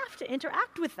authority, you have to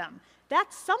interact with them.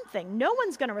 That's something. No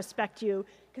one's going to respect you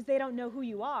because they don't know who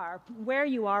you are, where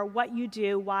you are, what you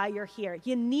do, why you're here.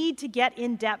 You need to get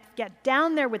in depth, get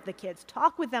down there with the kids,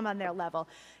 talk with them on their level.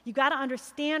 You got to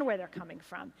understand where they're coming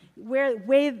from,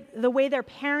 the way their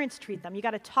parents treat them. You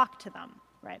got to talk to them,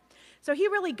 right? So he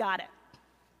really got it.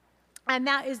 And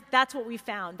that's what we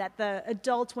found, that the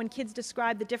adults, when kids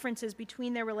describe the differences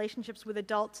between their relationships with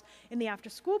adults in the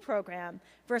after-school program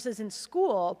versus in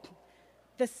school,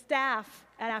 the staff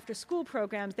at after-school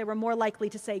programs, they were more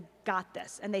likely to say, got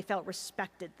this, and they felt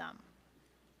respected them.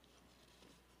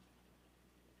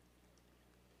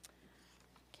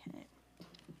 Okay.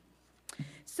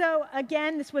 So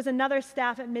again, this was another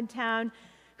staff at Midtown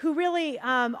who really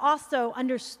also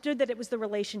understood that it was the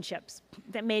relationships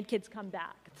that made kids come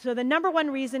back. So the number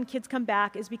one reason kids come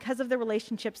back is because of the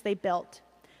relationships they built.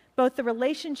 Both the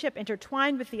relationship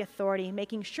intertwined with the authority,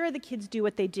 making sure the kids do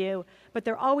what they do, but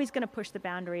they're always going to push the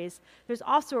boundaries. There's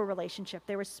also a relationship.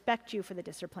 They respect you for the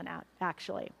discipline,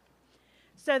 actually.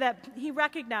 So that he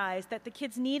recognized that the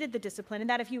kids needed the discipline, and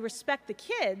that if you respect the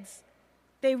kids,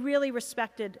 they really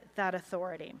respected that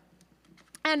authority.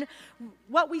 And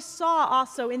what we saw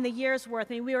also in the year's worth,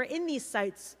 I mean, we were in these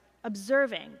sites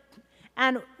observing,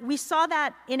 and we saw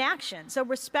that in action. So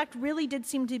respect really did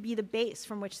seem to be the base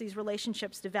from which these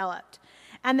relationships developed,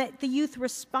 and that the youth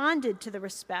responded to the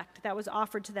respect that was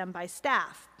offered to them by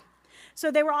staff.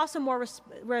 So they were also more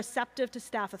receptive to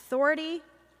staff authority,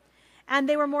 and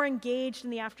they were more engaged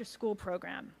in the after-school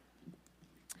program.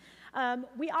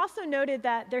 We also noted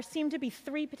that there seemed to be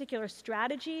three particular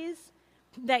strategies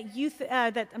that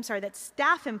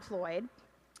staff employed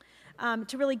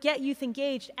to really get youth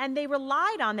engaged, and they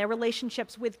relied on their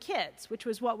relationships with kids, which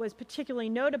was what was particularly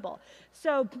notable.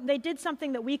 So they did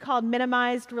something that we called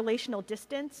minimized relational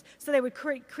distance. So they would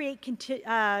create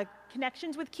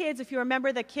connections with kids. If you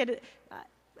remember the kid,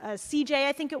 CJ,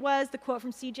 I think it was, the quote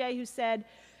from CJ who said,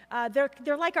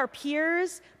 they're like our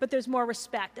peers, but there's more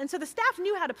respect. And so the staff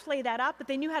knew how to play that up, but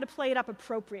they knew how to play it up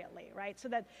appropriately, right? So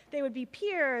that they would be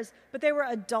peers, but they were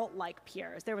adult-like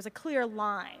peers. There was a clear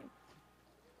line.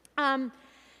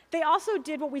 They also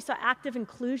did what we saw, active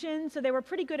inclusion. So they were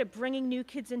pretty good at bringing new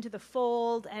kids into the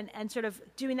fold and sort of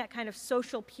doing that kind of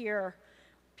social peer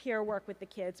work with the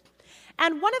kids.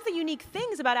 And one of the unique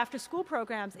things about after-school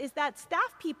programs is that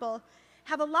staff people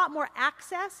have a lot more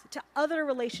access to other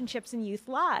relationships in youth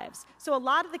lives. So a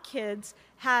lot of the kids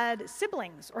had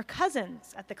siblings or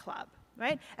cousins at the club,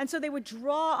 right? And so they would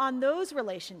draw on those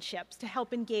relationships to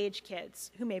help engage kids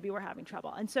who maybe were having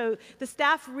trouble. And so the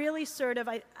staff really sort of,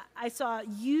 I saw,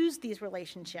 use these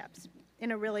relationships in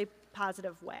a really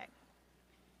positive way.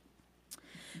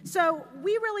 So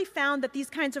we really found that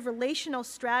these kinds of relational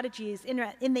strategies in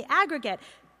the aggregate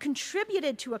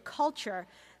contributed to a culture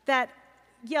that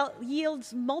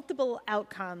yields multiple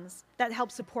outcomes that help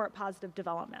support positive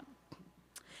development.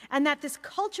 And that this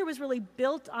culture was really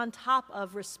built on top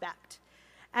of respect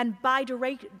and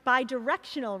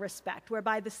bi-directional respect,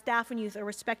 whereby the staff and youth are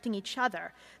respecting each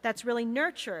other. That's really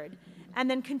nurtured and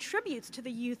then contributes to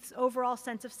the youth's overall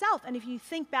sense of self. And if you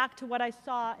think back to what I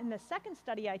saw in the second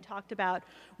study I talked about,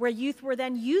 where youth were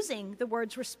then using the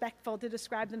words respectful to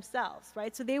describe themselves,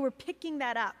 right? So they were picking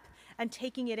that up and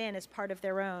taking it in as part of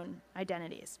their own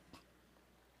identities.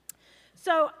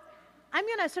 So I'm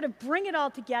going to sort of bring it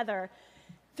all together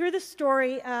through the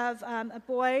story of a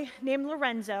boy named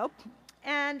Lorenzo,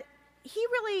 and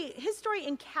his story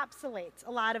encapsulates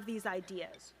a lot of these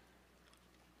ideas.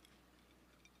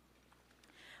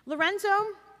 Lorenzo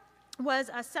was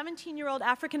a 17-year-old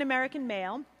African-American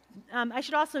male. I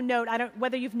should also note,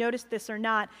 whether you've noticed this or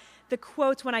not, the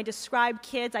quotes when I describe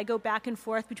kids, I go back and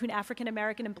forth between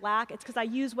African-American and black. It's because I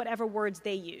use whatever words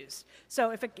they use.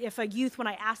 So if a youth, when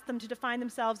I ask them to define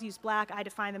themselves, use black, I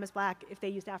define them as black. If they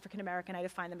used African-American, I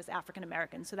define them as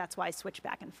African-American. So that's why I switch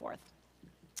back and forth.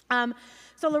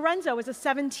 So Lorenzo was a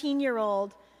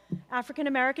 17-year-old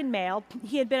African-American male.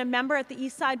 He had been a member at the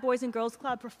East Side Boys and Girls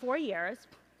Club for 4 years.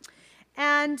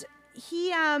 And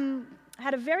he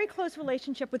had a very close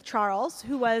relationship with Charles,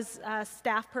 who was a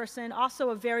staff person, also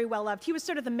a very well-loved. He was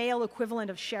sort of the male equivalent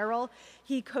of Cheryl.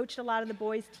 He coached a lot of the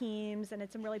boys' teams and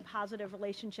had some really positive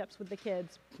relationships with the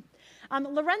kids.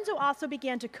 Lorenzo also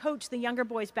began to coach the younger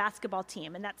boys' basketball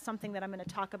team, and that's something that I'm going to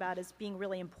talk about as being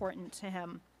really important to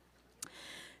him.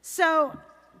 So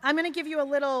I'm going to give you a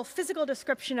little physical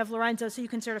description of Lorenzo so you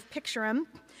can sort of picture him.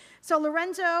 So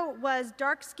Lorenzo was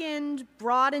dark-skinned,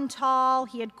 broad and tall.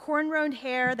 He had cornrowed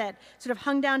hair that sort of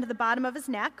hung down to the bottom of his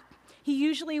neck. He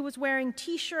usually was wearing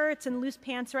T-shirts and loose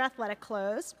pants or athletic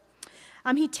clothes.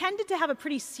 He tended to have a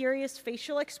pretty serious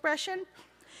facial expression,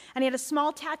 and he had a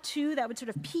small tattoo that would sort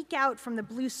of peek out from the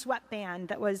blue sweatband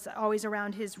that was always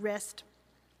around his wrist.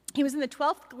 He was in the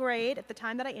 12th grade at the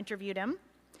time that I interviewed him,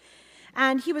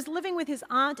 and he was living with his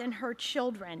aunt and her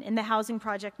children in the housing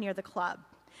project near the club.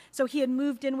 So he had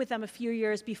moved in with them a few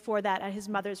years before that at his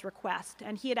mother's request.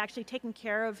 And he had actually taken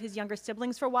care of his younger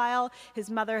siblings for a while. His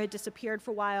mother had disappeared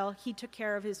for a while. He took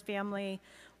care of his family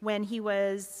when he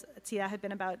was, that had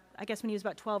been about, I guess when he was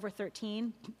about 12 or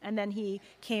 13. And then he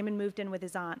came and moved in with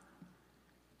his aunt.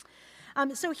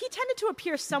 So he tended to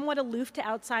appear somewhat aloof to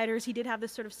outsiders. He did have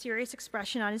this sort of serious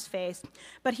expression on his face,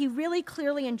 but he really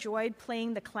clearly enjoyed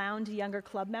playing the clown to younger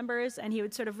club members, and he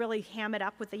would sort of really ham it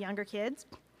up with the younger kids.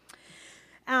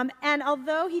 And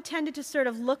although he tended to sort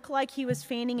of look like he was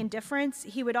feigning indifference,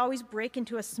 he would always break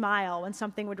into a smile when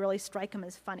something would really strike him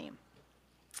as funny.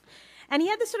 And he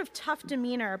had this sort of tough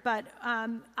demeanor, but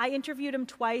I interviewed him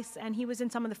twice, and he was in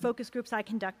some of the focus groups I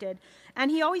conducted.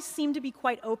 And he always seemed to be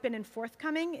quite open and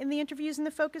forthcoming in the interviews in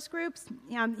the focus groups.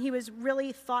 He was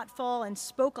really thoughtful and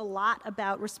spoke a lot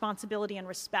about responsibility and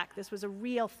respect. This was a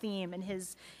real theme in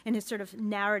his sort of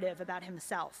narrative about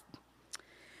himself.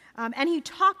 And he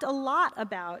talked a lot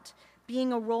about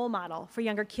being a role model for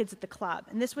younger kids at the club.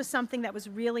 And this was something that was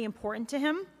really important to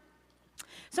him.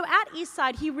 So at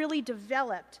Eastside, he really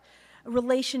developed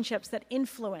relationships that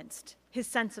influenced his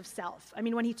sense of self. I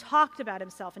mean, when he talked about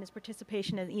himself and his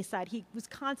participation in Eastside, he was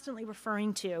constantly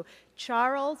referring to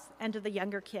Charles and to the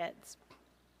younger kids.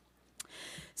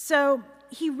 So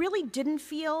he really didn't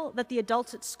feel that the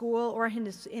adults at school or in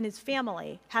his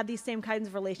family had these same kinds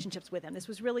of relationships with him. This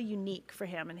was really unique for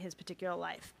him in his particular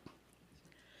life.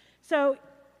 So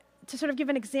to sort of give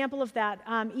an example of that,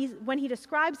 when he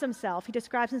describes himself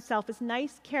as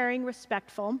nice, caring,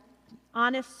 respectful,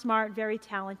 honest, smart, very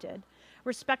talented.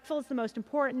 Respectful is the most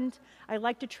important. I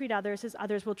like to treat others as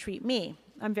others will treat me.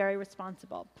 I'm very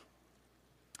responsible.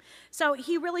 So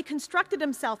he really constructed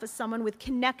himself as someone with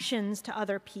connections to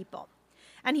other people.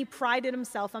 And he prided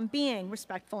himself on being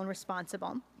respectful and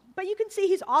responsible. But you can see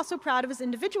he's also proud of his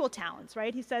individual talents,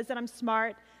 right? He says that I'm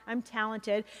smart, I'm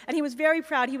talented, and he was very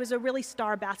proud. He was a really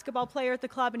star basketball player at the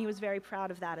club, and he was very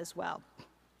proud of that as well.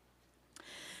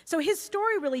 So his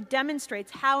story really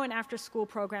demonstrates how an after-school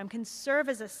program can serve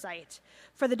as a site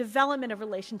for the development of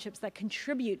relationships that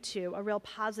contribute to a real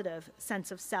positive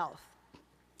sense of self.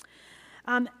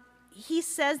 He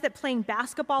says that playing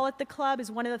basketball at the club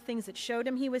is one of the things that showed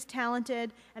him he was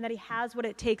talented and that he has what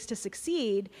it takes to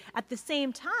succeed. At the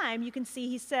same time, you can see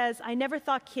he says, I never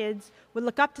thought kids would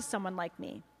look up to someone like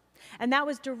me. And that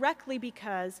was directly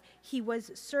because he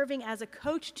was serving as a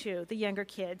coach to the younger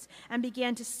kids and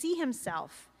began to see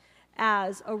himself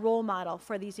as a role model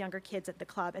for these younger kids at the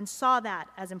club and saw that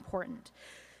as important.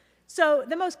 So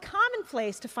the most common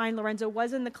place to find Lorenzo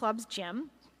was in the club's gym.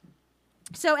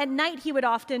 So at night, he would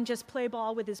often just play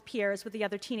ball with his peers, with the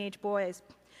other teenage boys.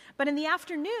 But in the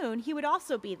afternoon, he would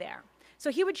also be there.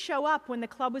 So he would show up when the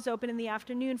club was open in the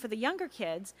afternoon for the younger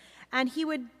kids, and he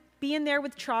would be in there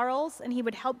with Charles, and he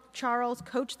would help Charles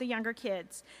coach the younger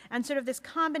kids. And sort of this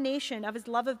combination of his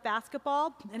love of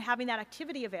basketball and having that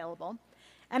activity available,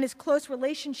 and his close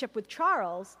relationship with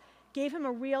Charles gave him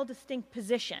a real distinct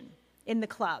position in the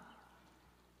club.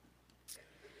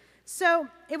 So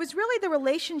it was really the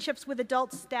relationships with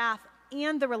adult staff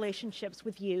and the relationships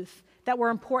with youth that were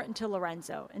important to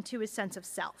Lorenzo and to his sense of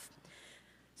self.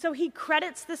 So he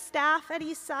credits the staff at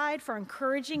Eastside for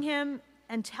encouraging him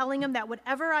and telling him that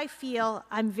whatever I feel,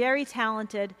 I'm very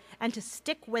talented, and to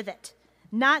stick with it,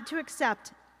 not to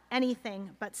accept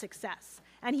anything but success.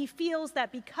 And he feels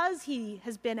that because he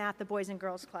has been at the Boys and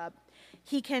Girls Club,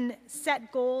 he can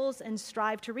set goals and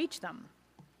strive to reach them.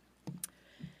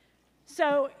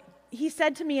 So he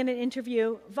said to me in an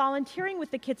interview, volunteering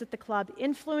with the kids at the club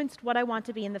influenced what I want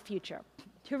to be in the future,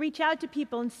 to reach out to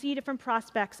people and see different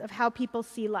prospects of how people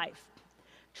see life.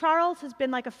 Charles has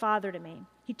been like a father to me.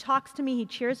 He talks to me, he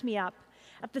cheers me up.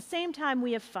 At the same time,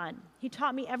 we have fun. He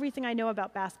taught me everything I know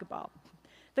about basketball.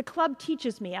 The club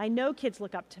teaches me. I know kids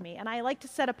look up to me, and I like to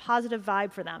set a positive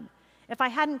vibe for them. If I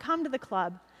hadn't come to the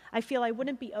club, I feel I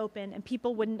wouldn't be open and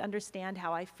people wouldn't understand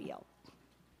how I feel.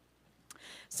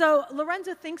 So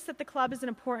Lorenzo thinks that the club is an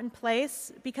important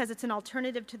place because it's an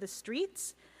alternative to the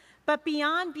streets, but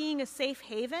beyond being a safe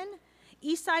haven,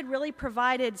 Eastside really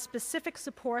provided specific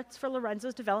supports for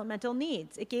Lorenzo's developmental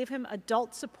needs. It gave him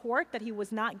adult support that he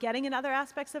was not getting in other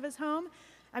aspects of his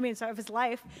of his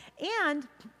life, and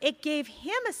it gave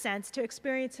him a sense to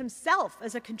experience himself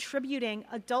as a contributing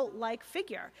adult-like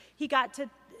figure. He got to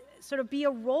sort of be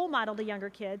a role model to younger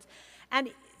kids, and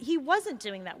he wasn't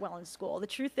doing that well in school. The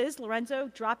truth is, Lorenzo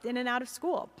dropped in and out of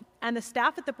school, and the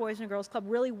staff at the Boys and Girls Club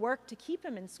really worked to keep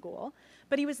him in school,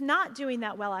 but he was not doing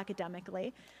that well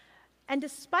academically. And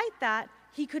despite that,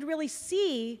 he could really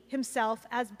see himself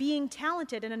as being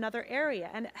talented in another area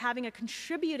and having a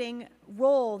contributing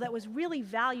role that was really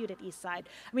valued at Eastside.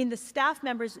 I mean, the staff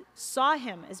members saw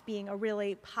him as being a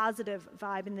really positive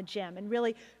vibe in the gym and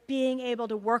really being able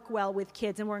to work well with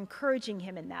kids, and were encouraging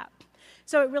him in that.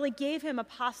 So it really gave him a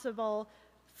possible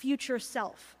future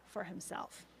self for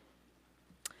himself.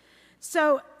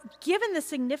 So given the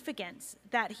significance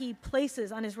that he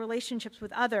places on his relationships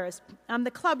with others, the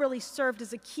club really served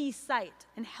as a key site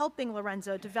in helping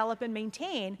Lorenzo develop and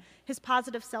maintain his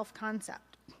positive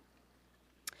self-concept.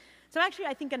 So I'm actually,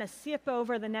 I think, going to skip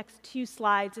over the next 2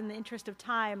 slides in the interest of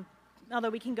time, although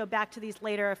we can go back to these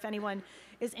later if anyone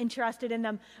is interested in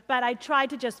them. But I tried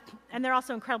to just, and they're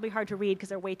also incredibly hard to read because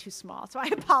they're way too small, so I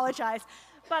apologize.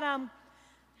 But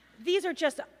these are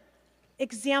just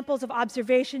examples of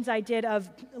observations I did of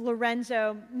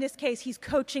Lorenzo. In this case, he's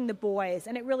coaching the boys,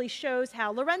 and it really shows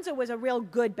how Lorenzo was a real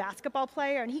good basketball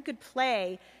player, and he could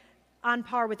play on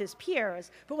par with his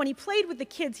peers, but when he played with the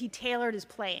kids, he tailored his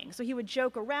playing. So he would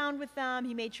joke around with them,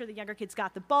 he made sure the younger kids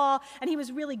got the ball, and he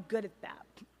was really good at that.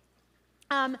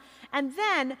 And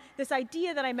then this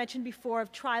idea that I mentioned before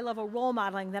of tri-level role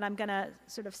modeling that I'm going to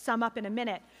sort of sum up in a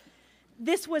minute.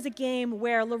 This was a game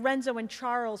where Lorenzo and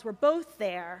Charles were both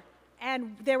there,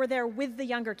 and they were there with the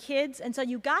younger kids, and so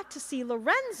you got to see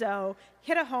Lorenzo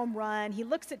hit a home run. He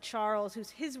looks at Charles,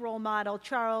 who's his role model.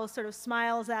 Charles sort of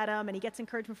smiles at him, and he gets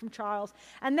encouragement from Charles.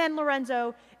 And then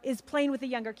Lorenzo is playing with the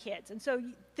younger kids. And so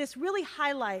this really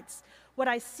highlights what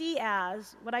I see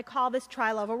as what I call this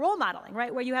tri-level role modeling,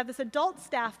 right? Where you have this adult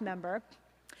staff member,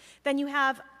 then you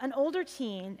have an older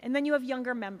teen, and then you have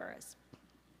younger members.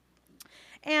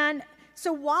 And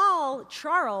so while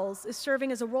Charles is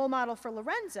serving as a role model for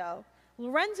Lorenzo,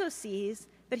 Lorenzo sees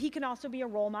that he can also be a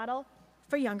role model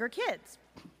for younger kids,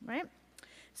 right?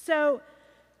 So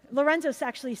Lorenzo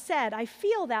actually said, I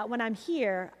feel that when I'm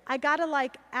here, I gotta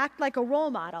act like a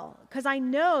role model, because I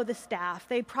know the staff,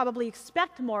 they probably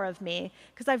expect more of me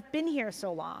because I've been here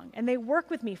so long and they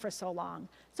work with me for so long.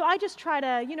 So I just try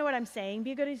to, you know what I'm saying,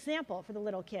 be a good example for the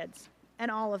little kids and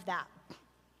all of that.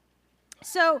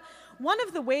 So one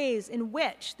of the ways in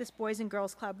which this Boys and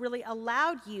Girls Club really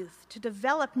allowed youth to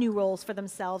develop new roles for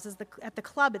themselves at the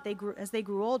club as they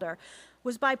grew older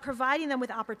was by providing them with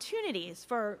opportunities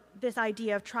for this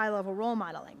idea of tri-level role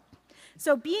modeling.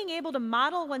 So being able to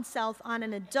model oneself on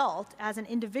an adult as an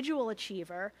individual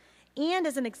achiever and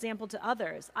as an example to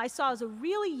others, I saw as a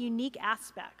really unique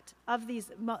aspect of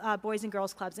these Boys and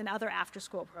Girls Clubs and other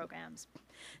after-school programs.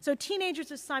 So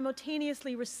teenagers are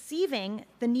simultaneously receiving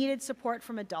the needed support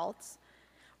from adults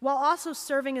while also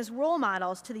serving as role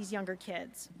models to these younger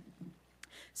kids.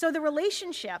 So the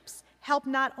relationships help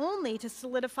not only to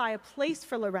solidify a place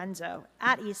for Lorenzo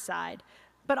at Eastside,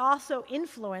 but also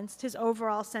influenced his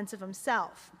overall sense of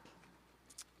himself.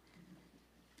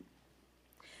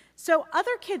 So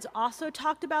other kids also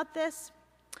talked about this.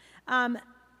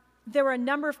 There were a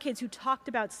number of kids who talked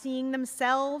about seeing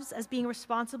themselves as being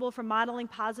responsible for modeling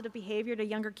positive behavior to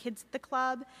younger kids at the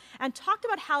club, and talked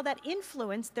about how that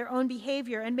influenced their own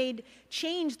behavior and made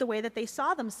change the way that they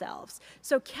saw themselves.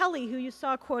 So Kelly, who you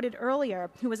saw quoted earlier,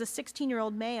 who was a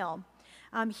 16-year-old male,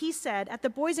 he said, "At the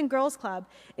Boys and Girls Club,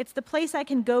 it's the place I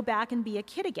can go back and be a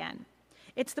kid again.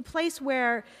 It's the place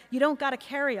where you don't got to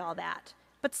carry all that.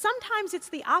 But sometimes it's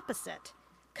the opposite,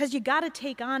 because you got to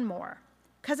take on more.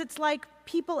 Because it's like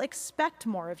people expect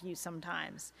more of you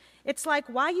sometimes. It's like,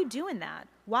 why are you doing that?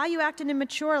 Why are you acting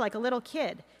immature like a little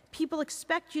kid? People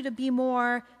expect you to be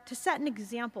more, to set an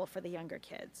example for the younger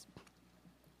kids."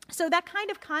 So that kind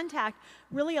of contact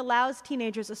really allows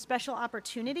teenagers a special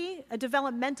opportunity, a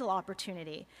developmental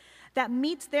opportunity, that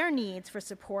meets their needs for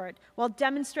support while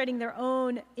demonstrating their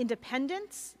own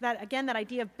independence, that, again, that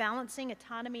idea of balancing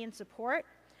autonomy and support,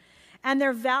 and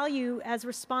their value as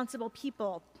responsible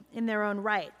people in their own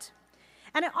right.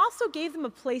 And it also gave them a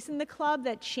place in the club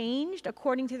that changed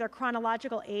according to their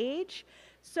chronological age.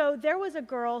 So there was a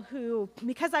girl who,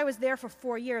 because I was there for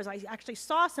 4 years, I actually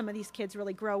saw some of these kids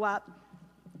really grow up.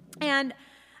 And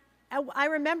I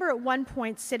remember at one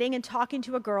point sitting and talking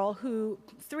to a girl who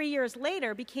 3 years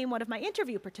later became one of my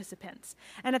interview participants.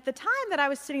 And at the time that I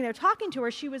was sitting there talking to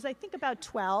her, she was, I think, about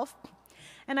 12.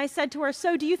 And I said to her,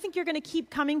 "So do you think you're going to keep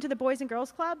coming to the Boys and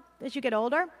Girls Club as you get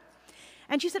older?"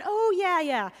 And she said, "Oh,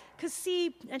 yeah. Because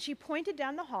see," and she pointed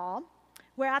down the hall,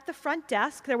 where at the front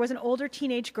desk there was an older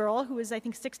teenage girl who was, I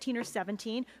think, 16 or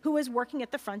 17, who was working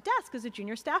at the front desk as a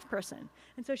junior staff person.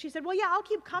 And so she said, "Well, yeah, I'll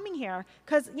keep coming here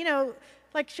because,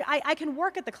 like I can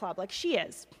work at the club like she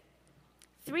is."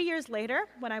 3 years later,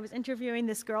 when I was interviewing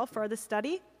this girl for the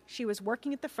study, she was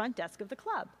working at the front desk of the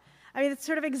club. I mean, it's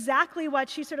sort of exactly what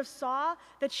she sort of saw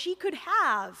that she could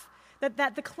have,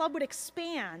 that the club would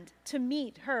expand to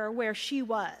meet her where she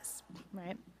was,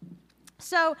 right?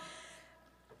 So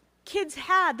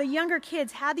the younger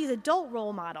kids had these adult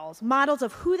role models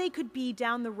of who they could be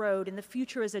down the road in the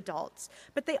future as adults,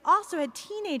 but they also had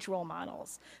teenage role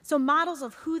models, so models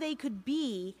of who they could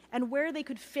be and where they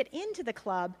could fit into the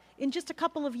club in just a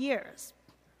couple of years.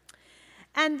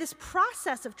 And this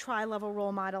process of tri-level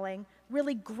role modeling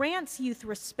really grants youth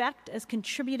respect as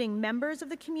contributing members of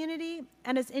the community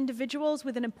and as individuals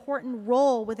with an important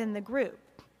role within the group.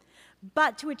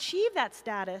 But to achieve that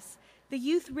status, the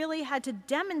youth really had to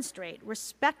demonstrate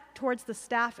respect towards the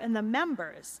staff and the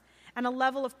members and a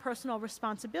level of personal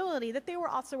responsibility that they were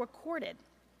also accorded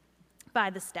by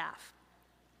the staff.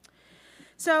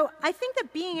 So I think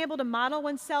that being able to model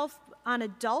oneself on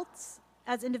adults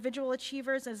as individual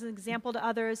achievers, as an example to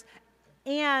others,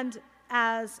 and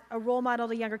as a role model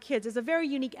to younger kids is a very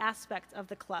unique aspect of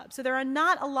the club. So there are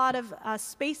not a lot of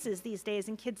spaces these days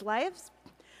in kids' lives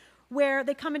where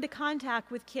they come into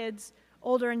contact with kids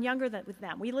older and younger with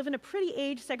them. We live in a pretty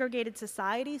age-segregated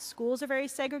society. Schools are very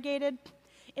segregated.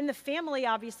 In the family,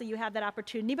 obviously, you have that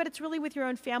opportunity, but it's really with your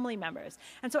own family members.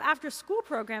 And so after-school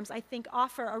programs, I think,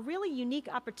 offer a really unique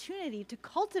opportunity to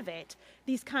cultivate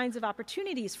these kinds of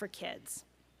opportunities for kids.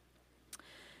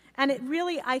 And it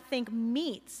really, I think,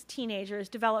 meets teenagers'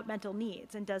 developmental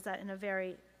needs and does that in a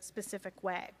very specific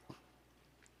way.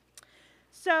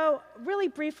 So really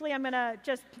briefly, I'm going to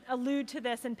just allude to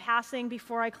this in passing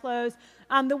before I close.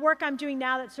 The work I'm doing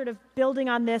now that's sort of building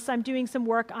on this, I'm doing some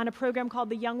work on a program called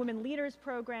the Young Women Leaders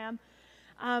Program,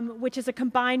 which is a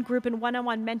combined group and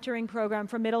one-on-one mentoring program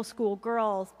for middle school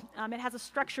girls. It has a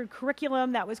structured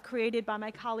curriculum that was created by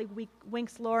my colleague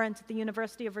Winks Lawrence at the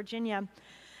University of Virginia,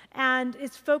 and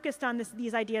is focused on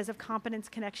these ideas of competence,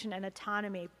 connection, and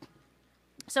autonomy.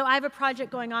 So I have a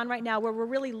project going on right now where we're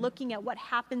really looking at what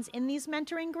happens in these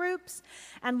mentoring groups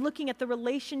and looking at the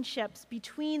relationships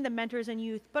between the mentors and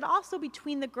youth, but also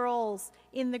between the girls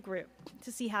in the group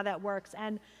to see how that works.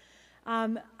 And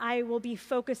I will be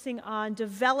focusing on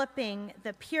developing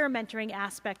the peer mentoring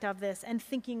aspect of this and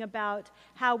thinking about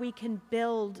how we can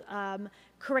build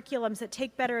curriculums that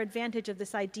take better advantage of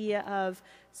this idea of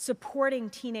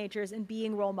supporting teenagers and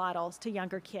being role models to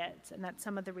younger kids. And that's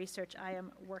some of the research I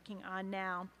am working on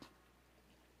now.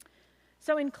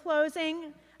 So in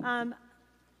closing,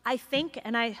 I think,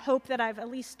 and I hope that I've at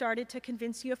least started to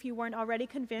convince you, if you weren't already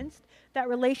convinced, that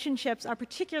relationships are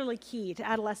particularly key to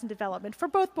adolescent development for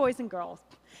both boys and girls,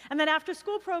 and that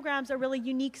after-school programs are really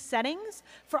unique settings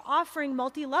for offering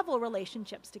multi-level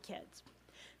relationships to kids,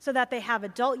 so that they have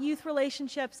adult-youth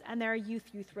relationships and there are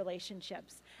youth-youth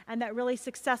relationships, and that really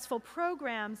successful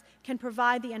programs can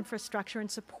provide the infrastructure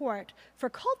and support for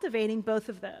cultivating both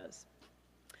of those.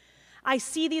 I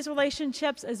see these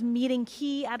relationships as meeting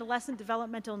key adolescent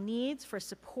developmental needs for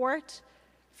support,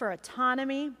 for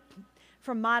autonomy,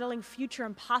 for modeling future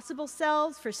and possible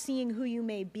selves, for seeing who you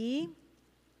may be,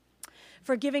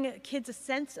 for giving kids a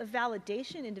sense of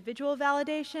validation, individual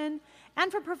validation,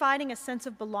 and for providing a sense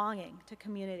of belonging to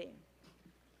community.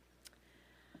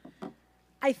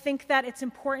 I think that it's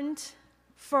important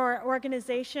for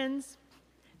organizations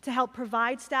to help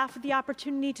provide staff with the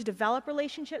opportunity to develop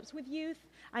relationships with youth.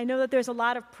 I know that there's a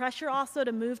lot of pressure also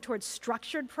to move towards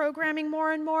structured programming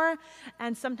more and more,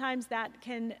 and sometimes that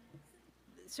can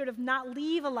sort of not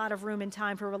leave a lot of room and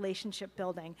time for relationship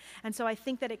building. And so I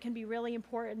think that it can be really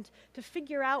important to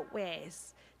figure out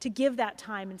ways to give that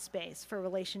time and space for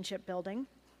relationship building.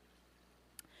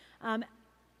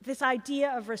 This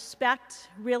idea of respect,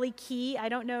 really key. I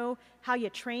don't know how you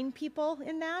train people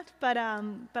in that, but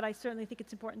I certainly think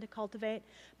it's important to cultivate.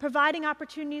 Providing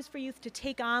opportunities for youth to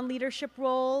take on leadership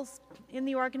roles in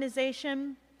the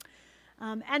organization.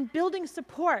 And building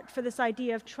support for this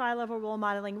idea of tri-level role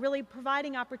modeling, really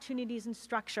providing opportunities and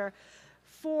structure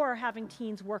for having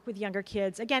teens work with younger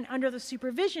kids, again, under the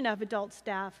supervision of adult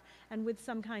staff and with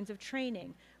some kinds of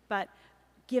training, but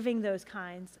giving those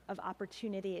kinds of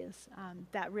opportunities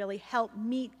that really help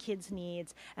meet kids'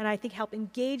 needs and I think help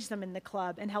engage them in the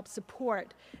club and help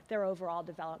support their overall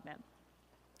development.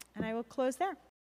 And I will close there.